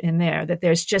stuff in there that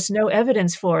there's just no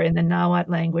evidence for in the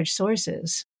Nahuatl language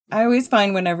sources. I always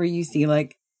find whenever you see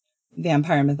like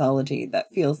vampire mythology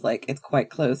that feels like it's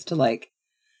quite close to like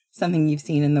something you've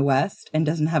seen in the West and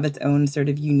doesn't have its own sort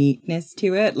of uniqueness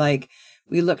to it. Like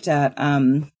we looked at,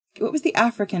 what was the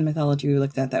African mythology we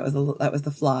looked at? That was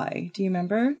the fly. Do you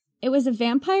remember? It was a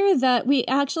vampire that we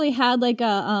actually had like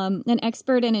an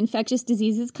expert in infectious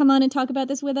diseases come on and talk about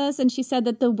this with us. And she said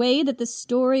that the way that the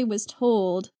story was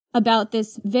told about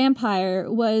this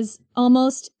vampire was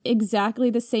almost exactly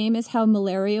the same as how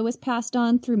malaria was passed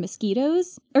on through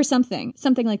mosquitoes or something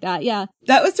like that. Yeah.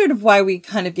 That was sort of why we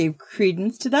kind of gave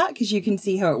credence to that, because you can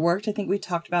see how it worked. I think we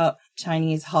talked about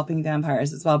Chinese hopping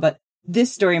vampires as well, but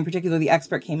this story in particular, the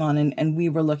expert came on and we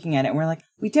were looking at it and we're like,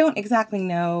 we don't exactly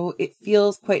know. It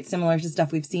feels quite similar to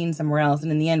stuff we've seen somewhere else.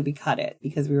 And in the end, we cut it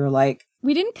because we were like,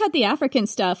 we didn't cut the African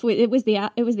stuff. It was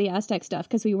the Aztec stuff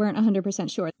because we weren't 100%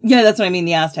 sure. Yeah, that's what I mean.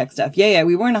 The Aztec stuff. Yeah.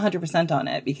 We weren't 100% on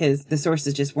it because the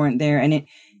sources just weren't there. And it,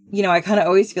 I kind of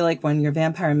always feel like when your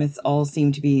vampire myths all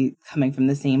seem to be coming from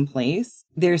the same place,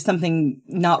 there's something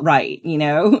not right.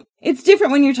 It's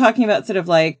different when you're talking about sort of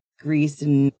like Greece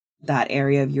and that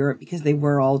area of Europe because they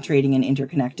were all trading and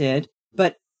interconnected.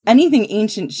 But anything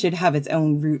ancient should have its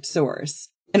own root source.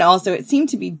 And also, it seemed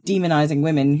to be demonizing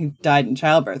women who died in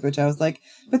childbirth, which I was like,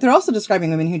 but they're also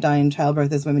describing women who die in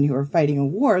childbirth as women who are fighting a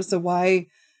war. So why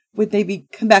would they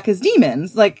come back as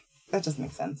demons? Like, that doesn't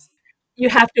make sense. You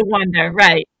have to wonder.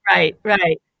 Right.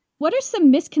 What are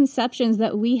some misconceptions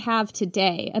that we have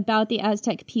today about the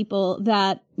Aztec people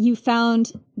that you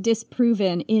found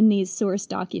disproven in these source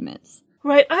documents?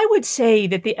 Right. I would say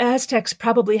that the Aztecs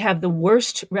probably have the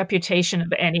worst reputation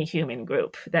of any human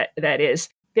group. That is,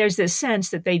 there's this sense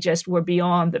that they just were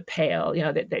beyond the pale,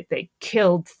 that they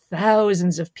killed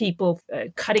thousands of people,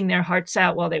 cutting their hearts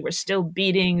out while they were still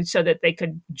beating so that they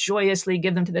could joyously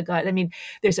give them to the gods. I mean,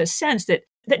 there's a sense that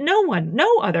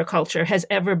no other culture has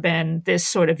ever been this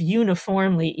sort of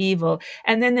uniformly evil.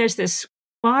 And then there's this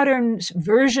modern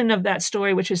version of that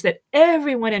story, which is that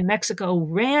everyone in Mexico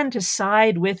ran to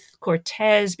side with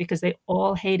Cortez because they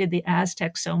all hated the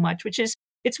Aztecs so much,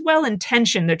 it's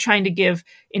well-intentioned. They're trying to give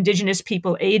indigenous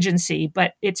people agency,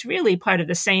 but it's really part of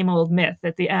the same old myth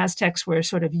that the Aztecs were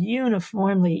sort of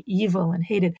uniformly evil and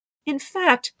hated. In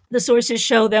fact, the sources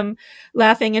show them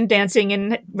laughing and dancing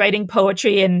and writing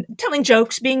poetry and telling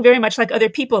jokes, being very much like other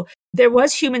people. There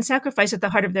was human sacrifice at the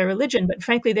heart of their religion, but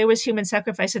frankly, there was human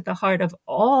sacrifice at the heart of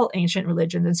all ancient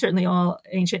religions and certainly all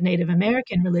ancient Native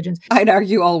American religions. I'd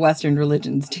argue all Western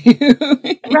religions too.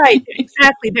 Right,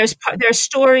 exactly. There's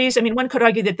stories. I mean, one could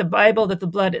argue that the Bible, that the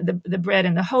blood, the bread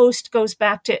and the host goes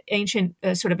back to ancient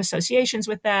sort of associations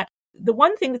with that. The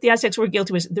one thing that the Aztecs were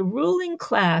guilty was the ruling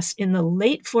class in the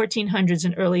late 1400s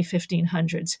and early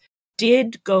 1500s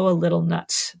did go a little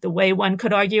nuts, the way one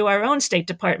could argue our own State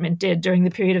Department did during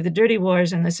the period of the Dirty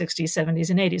Wars in the 60s, 70s,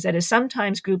 and 80s. That is,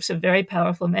 sometimes groups of very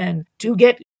powerful men do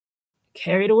get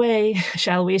carried away,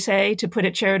 shall we say, to put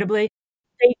it charitably.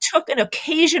 They took an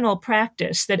occasional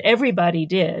practice that everybody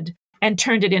did and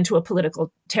turned it into a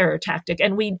political terror tactic.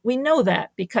 And we know that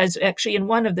because actually in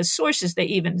one of the sources, they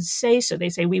even say so. They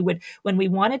say when we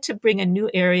wanted to bring a new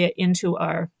area into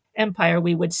our empire,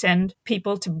 we would send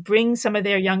people to bring some of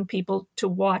their young people to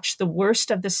watch the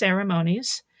worst of the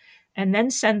ceremonies and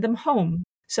then send them home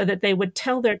so that they would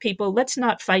tell their people, let's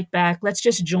not fight back, let's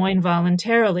just join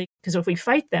voluntarily, because if we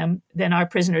fight them, then our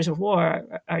prisoners of war,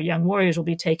 our young warriors, will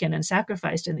be taken and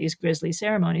sacrificed in these grisly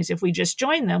ceremonies. If we just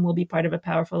join them, we'll be part of a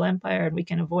powerful empire and we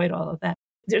can avoid all of that.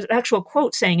 There's an actual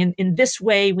quote saying, in this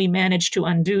way, we managed to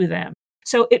undo them.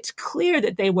 So it's clear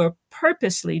that they were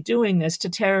purposely doing this to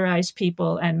terrorize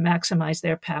people and maximize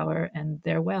their power and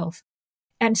their wealth.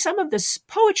 And some of the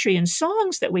poetry and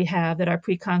songs that we have that are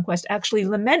pre-conquest actually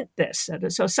lament this.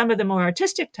 So some of the more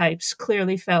artistic types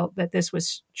clearly felt that this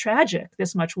was tragic,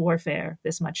 this much warfare,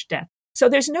 this much death. So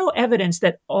there's no evidence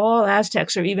that all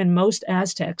Aztecs or even most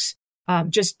Aztecs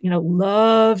just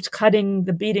loved cutting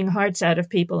the beating hearts out of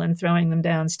people and throwing them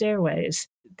down stairways.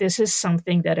 This is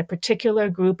something that a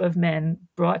particular group of men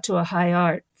brought to a high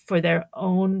art for their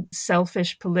own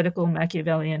selfish political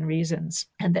Machiavellian reasons,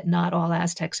 and that not all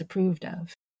Aztecs approved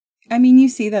of. I mean, you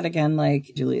see that again,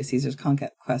 like Julius Caesar's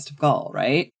conquest of Gaul,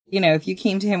 right? If you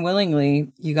came to him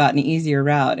willingly, you got an easier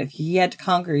route. If he had to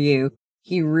conquer you,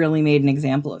 he really made an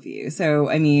example of you. So,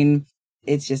 I mean,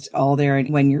 it's just all there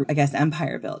when you're, I guess,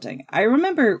 empire building. I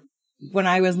remember when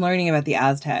I was learning about the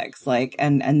Aztecs,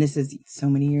 and this is so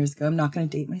many years ago, I'm not going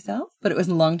to date myself, but it was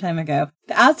a long time ago.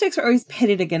 The Aztecs were always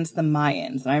pitted against the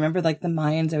Mayans. And I remember the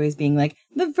Mayans always being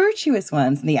the virtuous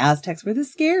ones and the Aztecs were the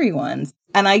scary ones.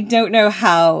 And I don't know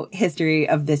how history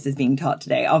of this is being taught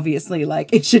today. Obviously,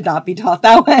 it should not be taught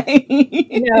that way.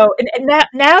 And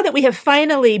now that we have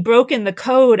finally broken the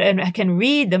code and can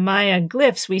read the Maya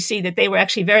glyphs, we see that they were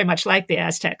actually very much like the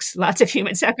Aztecs. Lots of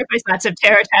human sacrifice, lots of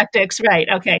terror tactics. Right.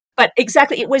 Okay. But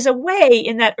exactly, it was a way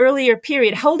in that earlier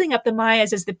period, holding up the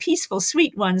Mayas as the peaceful,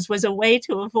 sweet ones was a way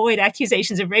to avoid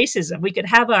accusations of racism. We could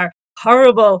have our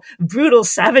horrible, brutal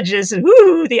savages,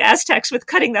 the Aztecs with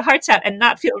cutting the hearts out and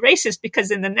not feel racist,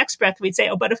 because in the next breath we'd say,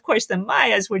 oh, but of course the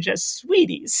Mayas were just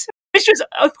sweeties. Which was,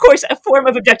 of course, a form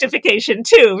of objectification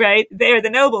too, right? They're the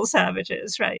noble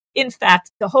savages, right? In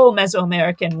fact, the whole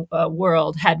Mesoamerican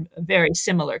world had a very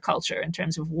similar culture in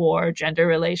terms of war, gender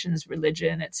relations,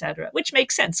 religion, etc., which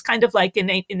makes sense, kind of like in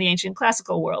the ancient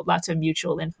classical world, lots of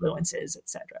mutual influences,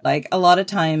 etc. A lot of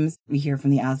times we hear from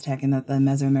the Aztec and that the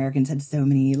Mesoamericans had so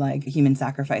many human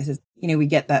sacrifices. We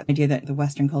get that idea that the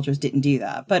Western cultures didn't do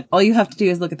that. But all you have to do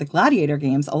is look at the gladiator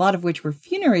games, a lot of which were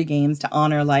funerary games to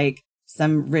honor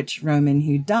some rich Roman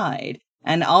who died.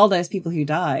 And all those people who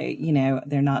die,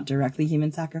 they're not directly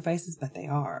human sacrifices, but they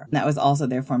are. And that was also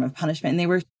their form of punishment. And they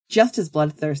were just as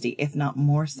bloodthirsty, if not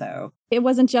more so. It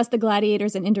wasn't just the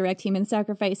gladiators and indirect human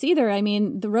sacrifice either. I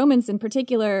mean, the Romans in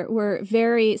particular were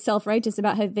very self-righteous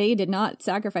about how they did not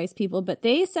sacrifice people, but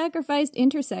they sacrificed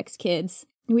intersex kids.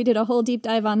 We did a whole deep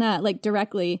dive on that,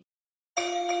 directly.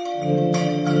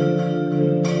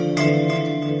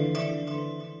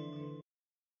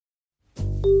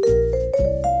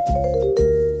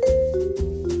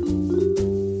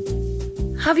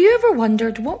 Have you ever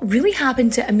wondered what really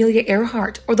happened to Amelia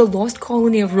Earhart or the lost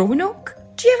colony of Roanoke?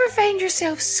 Do you ever find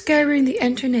yourself scouring the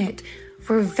internet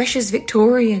for vicious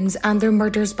Victorians and their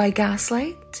murders by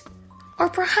gaslight? Or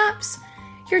perhaps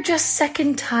you're just sick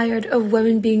and tired of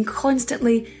women being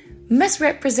constantly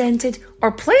misrepresented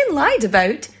or plain lied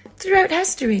about throughout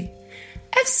history?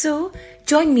 If so,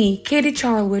 join me, Katie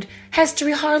Charlwood,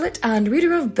 history harlot and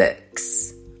reader of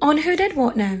books, on Who Did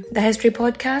What Now, the history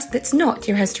podcast that's not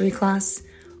your history class.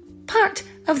 Part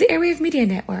of the Airwave Media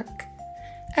Network.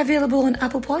 Available on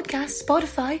Apple Podcasts,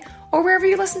 Spotify, or wherever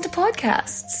you listen to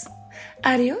podcasts.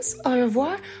 Adios, au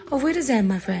revoir, au revoir,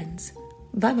 my friends.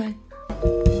 Bye-bye.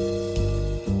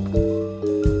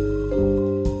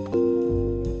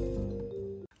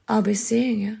 I'll be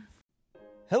seeing you.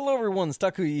 Hello everyone,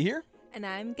 Stakuyi here. And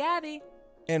I'm Gabby.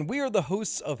 And we are the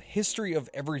hosts of History of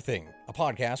Everything, a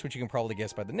podcast which you can probably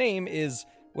guess by the name is,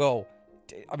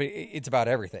 it's about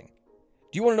everything.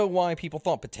 Do you want to know why people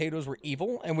thought potatoes were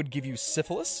evil and would give you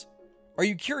syphilis? Are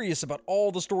you curious about all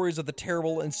the stories of the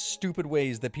terrible and stupid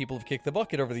ways that people have kicked the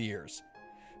bucket over the years?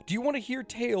 Do you want to hear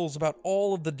tales about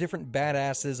all of the different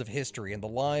badasses of history and the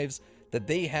lives that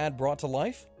they had brought to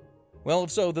life? Well,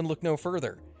 if so, then look no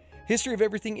further. History of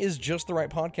Everything is just the right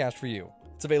podcast for you.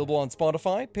 It's available on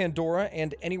Spotify, Pandora,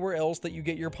 and anywhere else that you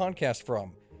get your podcast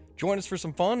from. Join us for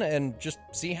some fun and just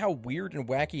see how weird and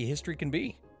wacky history can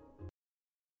be.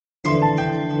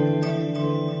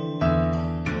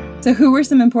 So who were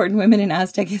some important women in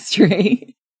Aztec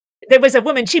history? There was a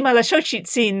woman,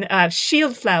 Chimalixochitzin,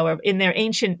 Shieldflower, in their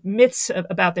ancient myths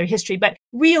about their history, but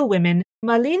real women,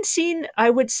 Malintzin, I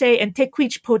would say, and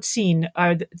Tecuichpotzin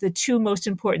are the two most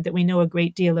important that we know a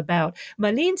great deal about.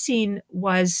 Malintzin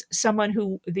was someone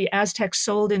who the Aztecs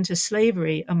sold into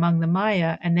slavery among the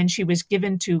Maya, and then she was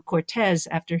given to Cortez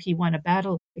after he won a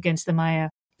battle against the Maya.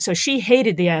 So she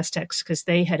hated the Aztecs because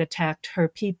they had attacked her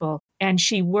people. And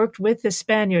she worked with the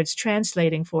Spaniards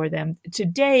translating for them.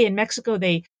 Today in Mexico,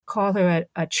 they call her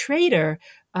a traitor.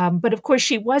 But of course,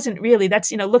 she wasn't really.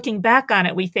 That's, looking back on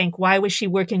it, we think, why was she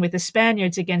working with the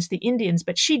Spaniards against the Indians?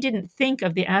 But she didn't think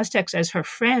of the Aztecs as her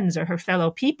friends or her fellow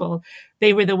people.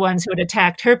 They were the ones who had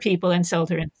attacked her people and sold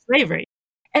her into slavery.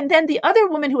 And then the other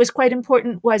woman who was quite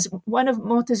important was one of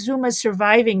Montezuma's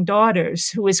surviving daughters,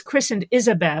 who was christened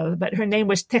Isabel, but her name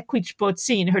was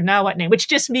Tecuichpotzin, her Nahuatl name, which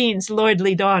just means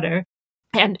lordly daughter.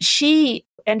 And she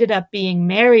ended up being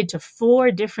married to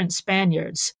 4 different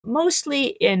Spaniards,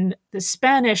 mostly in the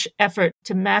Spanish effort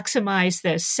to maximize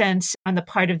the sense on the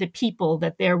part of the people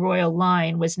that their royal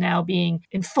line was now being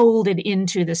enfolded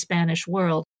into the Spanish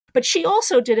world. But she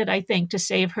also did it, I think, to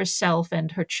save herself and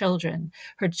her children.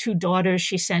 Her 2 daughters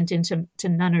she sent into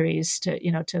nunneries,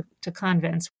 to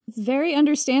convents. It's very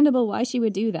understandable why she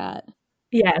would do that.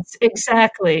 Yes,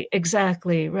 exactly,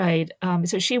 right.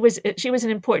 So she was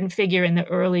an important figure in the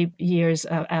early years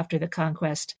after the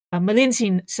conquest.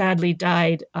 Malintzin sadly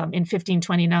died in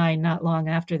 1529, not long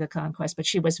after the conquest. But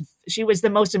she was the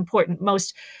most important,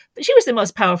 she was the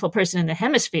most powerful person in the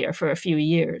hemisphere for a few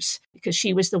years, because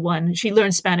she was the one. She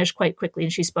learned Spanish quite quickly,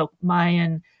 and she spoke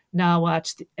Mayan,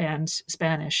 Nahuatl, and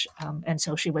Spanish, and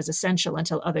so she was essential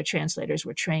until other translators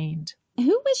were trained.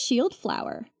 Who was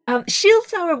Shieldflower?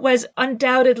 Shieldflower was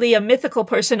undoubtedly a mythical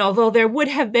person, although there would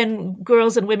have been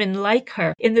girls and women like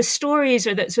her. In the stories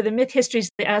or the myth histories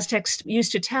the Aztecs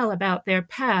used to tell about their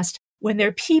past, when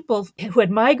their people who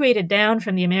had migrated down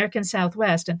from the American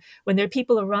Southwest, and when their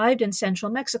people arrived in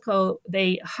central Mexico,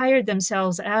 they hired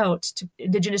themselves out to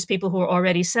indigenous people who were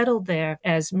already settled there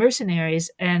as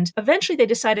mercenaries. And eventually they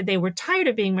decided they were tired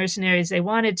of being mercenaries. They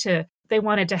wanted to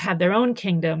have their own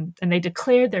kingdom, and they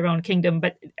declared their own kingdom,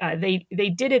 but they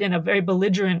did it in a very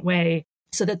belligerent way,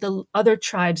 so that the other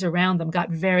tribes around them got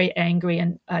very angry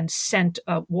and sent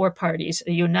war parties,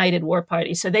 a united war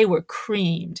party. So they were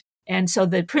creamed. And so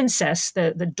the princess,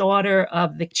 the daughter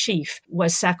of the chief,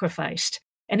 was sacrificed.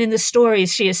 And in the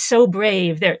stories, she is so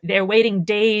brave. They're waiting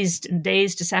days and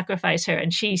days to sacrifice her.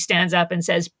 And she stands up and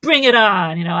says, "Bring it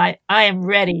on. I am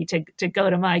ready to go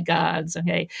to my gods."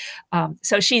 Okay.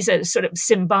 So she's a sort of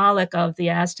symbolic of the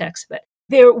Aztecs. But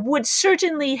there would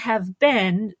certainly have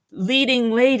been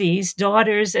leading ladies,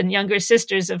 daughters and younger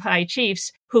sisters of high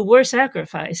chiefs, who were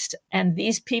sacrificed. And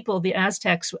these people, the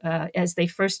Aztecs, as they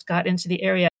first got into the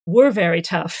area, were very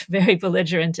tough, very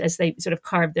belligerent as they sort of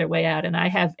carved their way out. And I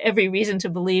have every reason to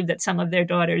believe that some of their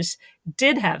daughters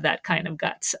did have that kind of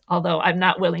guts, although I'm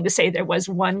not willing to say there was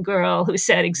one girl who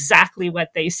said exactly what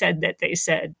they said that they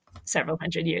said several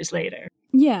hundred years later.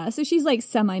 Yeah, so she's like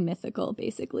semi-mythical,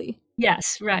 basically.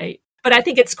 Yes, right. But I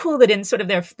think it's cool that in sort of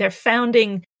their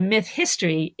founding myth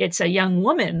history, it's a young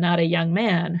woman, not a young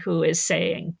man, who is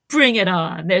saying, "Bring it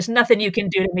on. There's nothing you can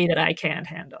do to me that I can't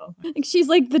handle." She's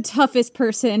like the toughest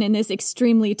person in this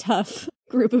extremely tough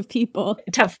group of people.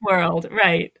 Tough world,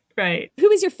 right.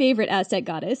 Who is your favorite Aztec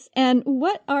goddess? And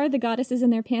what are the goddesses in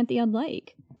their pantheon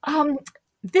like?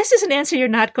 This is an answer you're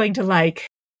not going to like.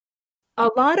 A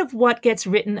lot of what gets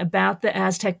written about the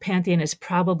Aztec pantheon is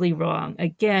probably wrong.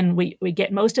 Again, we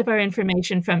get most of our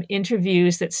information from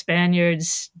interviews that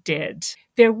Spaniards did.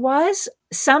 There was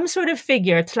some sort of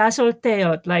figure,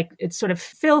 Tlazolteotl, like it's sort of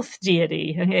filth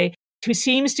deity, okay, who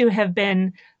seems to have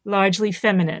been largely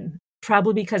feminine,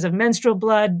 probably because of menstrual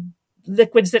blood,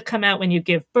 liquids that come out when you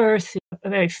give birth, a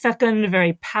very fecund,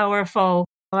 very powerful,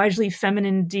 largely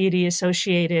feminine deity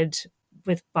associated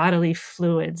with bodily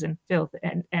fluids and filth,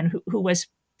 and who was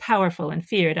powerful and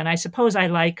feared. And I suppose I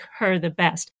like her the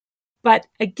best. But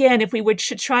again, if we were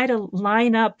to try to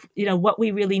line up, what we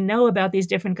really know about these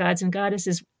different gods and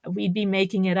goddesses, we'd be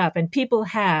making it up. And people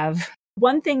have.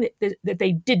 One thing that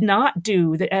they did not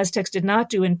do, that Aztecs did not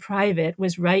do in private,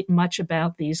 was write much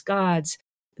about these gods.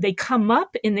 They come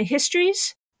up in the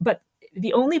histories, but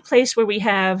the only place where we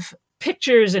have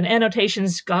pictures and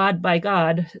annotations god by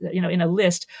god, in a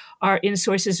list, are in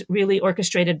sources really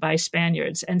orchestrated by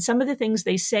Spaniards. And some of the things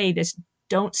they say this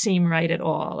don't seem right at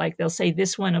all. Like they'll say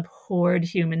this one abhorred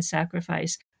human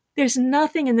sacrifice. There's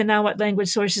nothing in the Nahuatl language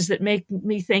sources that make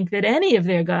me think that any of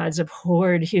their gods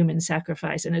abhorred human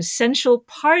sacrifice. An essential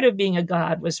part of being a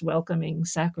god was welcoming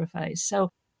sacrifice. So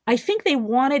I think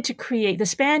the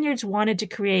Spaniards wanted to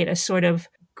create a sort of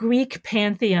Greek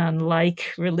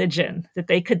pantheon-like religion that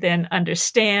they could then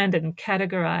understand and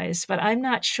categorize. But I'm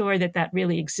not sure that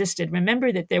really existed.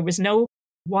 Remember that there was no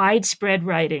widespread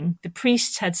writing. The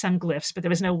priests had some glyphs, but there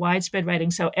was no widespread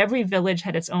writing. So every village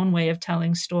had its own way of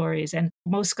telling stories. And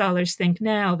most scholars think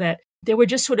now that there were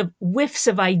just sort of whiffs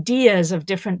of ideas of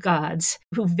different gods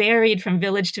who varied from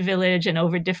village to village and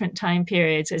over different time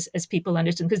periods as people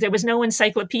understood. Because there was no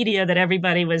encyclopedia that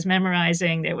everybody was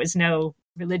memorizing. There was no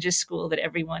religious school that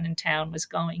everyone in town was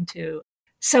going to.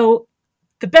 So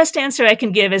the best answer I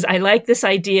can give is I like this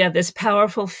idea of this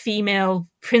powerful female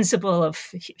principle of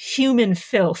human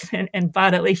filth and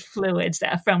bodily fluids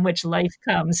from which life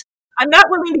comes. I'm not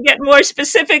willing to get more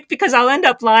specific because I'll end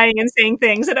up lying and saying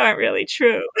things that aren't really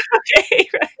true. Okay,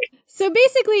 right. So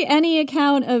basically, any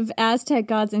account of Aztec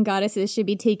gods and goddesses should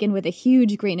be taken with a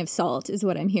huge grain of salt, is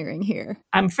what I'm hearing here.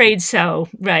 I'm afraid so,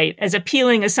 right. As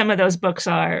appealing as some of those books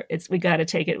are, we got to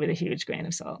take it with a huge grain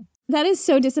of salt. That is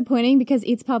so disappointing because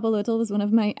Itzpapalotl was one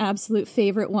of my absolute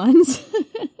favorite ones.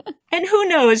 And who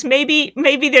knows, maybe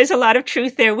there's a lot of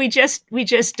truth there. We just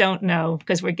don't know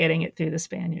because we're getting it through the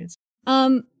Spaniards.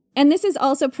 And this is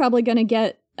also probably going to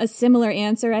get a similar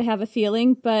answer, I have a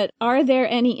feeling, but are there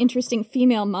any interesting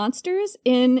female monsters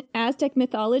in Aztec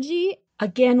mythology?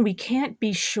 Again, we can't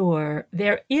be sure.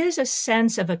 There is a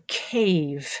sense of a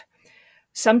cave,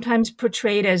 sometimes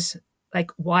portrayed as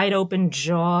like wide open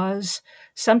jaws,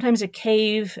 sometimes a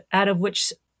cave out of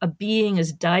which a being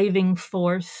is diving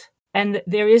forth. And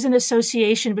there is an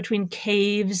association between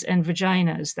caves and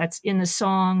vaginas. That's in the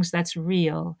songs, that's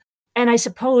real. And I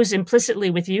suppose implicitly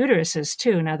with uteruses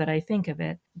too, now that I think of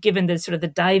it, given the sort of the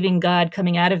diving god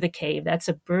coming out of the cave, that's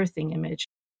a birthing image.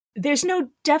 There's no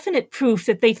definite proof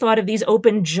that they thought of these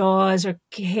open jaws or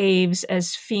caves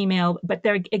as female, but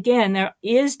there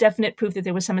is definite proof that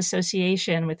there was some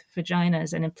association with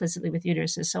vaginas and implicitly with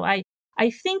uteruses. So I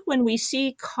think when we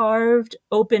see carved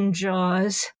open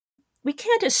jaws, we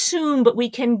can't assume, but we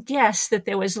can guess that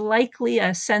there was likely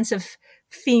a sense of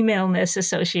femaleness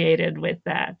associated with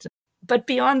that. But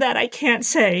beyond that, I can't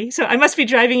say. So I must be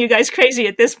driving you guys crazy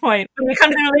at this point. When we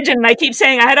come to religion, and I keep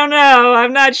saying, I don't know,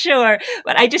 I'm not sure.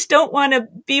 But I just don't want to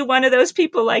be one of those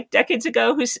people like decades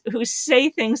ago who say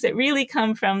things that really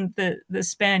come from the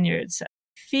Spaniards.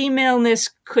 Femaleness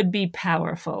could be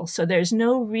powerful. So there's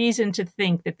no reason to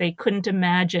think that they couldn't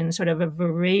imagine sort of a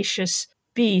voracious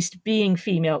beast being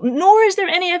female. Nor is there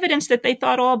any evidence that they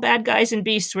thought all bad guys and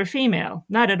beasts were female.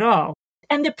 Not at all.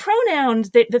 And the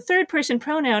pronouns, the third person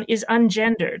pronoun is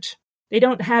ungendered. They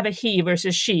don't have a he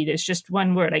versus she. There's just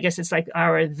one word. I guess it's like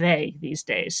our they these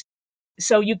days.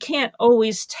 So you can't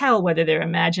always tell whether they're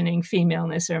imagining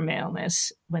femaleness or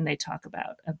maleness when they talk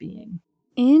about a being.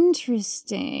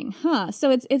 Interesting.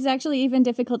 So it's actually even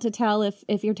difficult to tell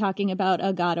if you're talking about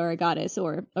a god or a goddess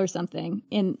or something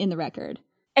in the record.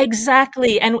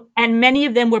 Exactly. And many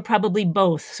of them were probably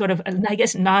both, sort of, I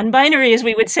guess, non-binary, as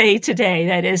we would say today,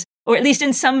 that is, or at least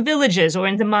in some villages or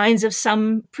in the minds of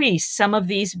some priests. Some of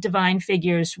these divine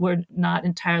figures were not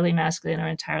entirely masculine or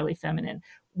entirely feminine,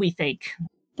 we think.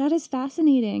 That is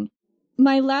fascinating.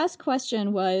 My last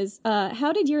question was,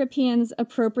 how did Europeans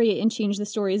appropriate and change the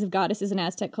stories of goddesses in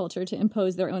Aztec culture to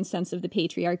impose their own sense of the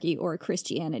patriarchy or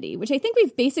Christianity? Which I think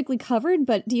we've basically covered,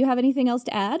 but do you have anything else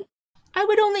to add? I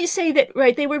would only say that,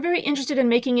 right, they were very interested in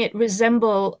making it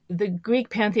resemble the Greek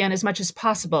pantheon as much as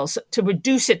possible, so to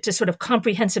reduce it to sort of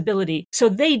comprehensibility. So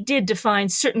they did define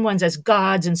certain ones as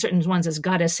gods and certain ones as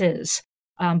goddesses.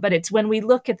 But it's when we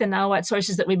look at the Nahuatl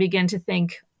sources that we begin to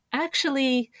think,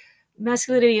 actually,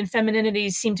 masculinity and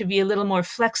femininity seem to be a little more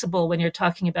flexible when you're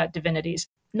talking about divinities.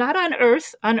 Not on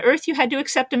Earth. On Earth, you had to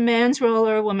accept a man's role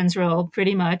or a woman's role,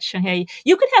 pretty much. Okay,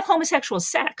 you could have homosexual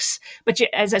sex, but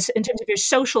in terms of your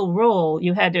social role,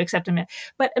 you had to accept a man.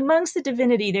 But amongst the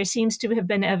divinity, there seems to have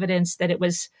been evidence that it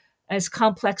was as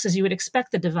complex as you would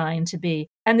expect the divine to be.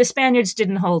 And the Spaniards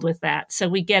didn't hold with that. So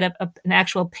we get an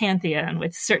actual pantheon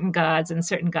with certain gods and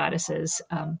certain goddesses.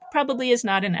 Probably is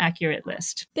not an accurate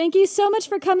list. Thank you so much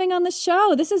for coming on the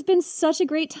show. This has been such a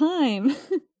great time.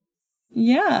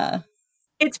 Yeah.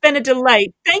 It's been a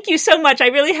delight. Thank you so much. I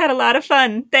really had a lot of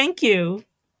fun. Thank you.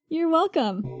 You're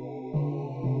welcome.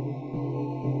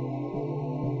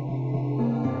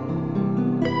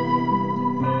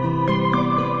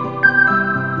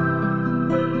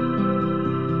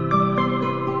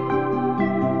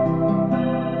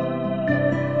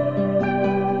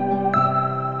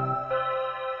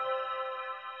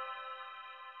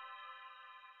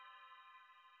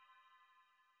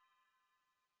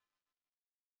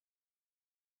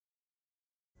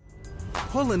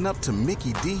 Pulling up to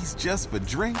Mickey D's just for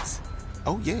drinks?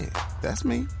 Oh yeah, that's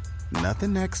me.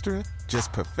 Nothing extra,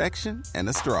 just perfection and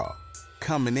a straw.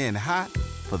 Coming in hot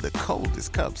for the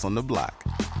coldest cups on the block.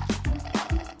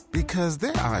 Because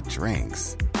there are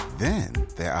drinks. Then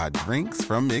there are drinks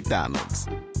from McDonald's.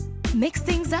 Mix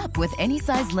things up with any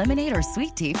size lemonade or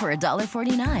sweet tea for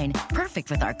 $1.49.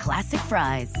 Perfect with our classic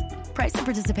fries. Price and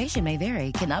participation may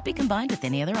vary. Cannot be combined with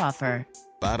any other offer.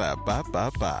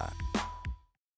 Ba-da-ba-ba-ba.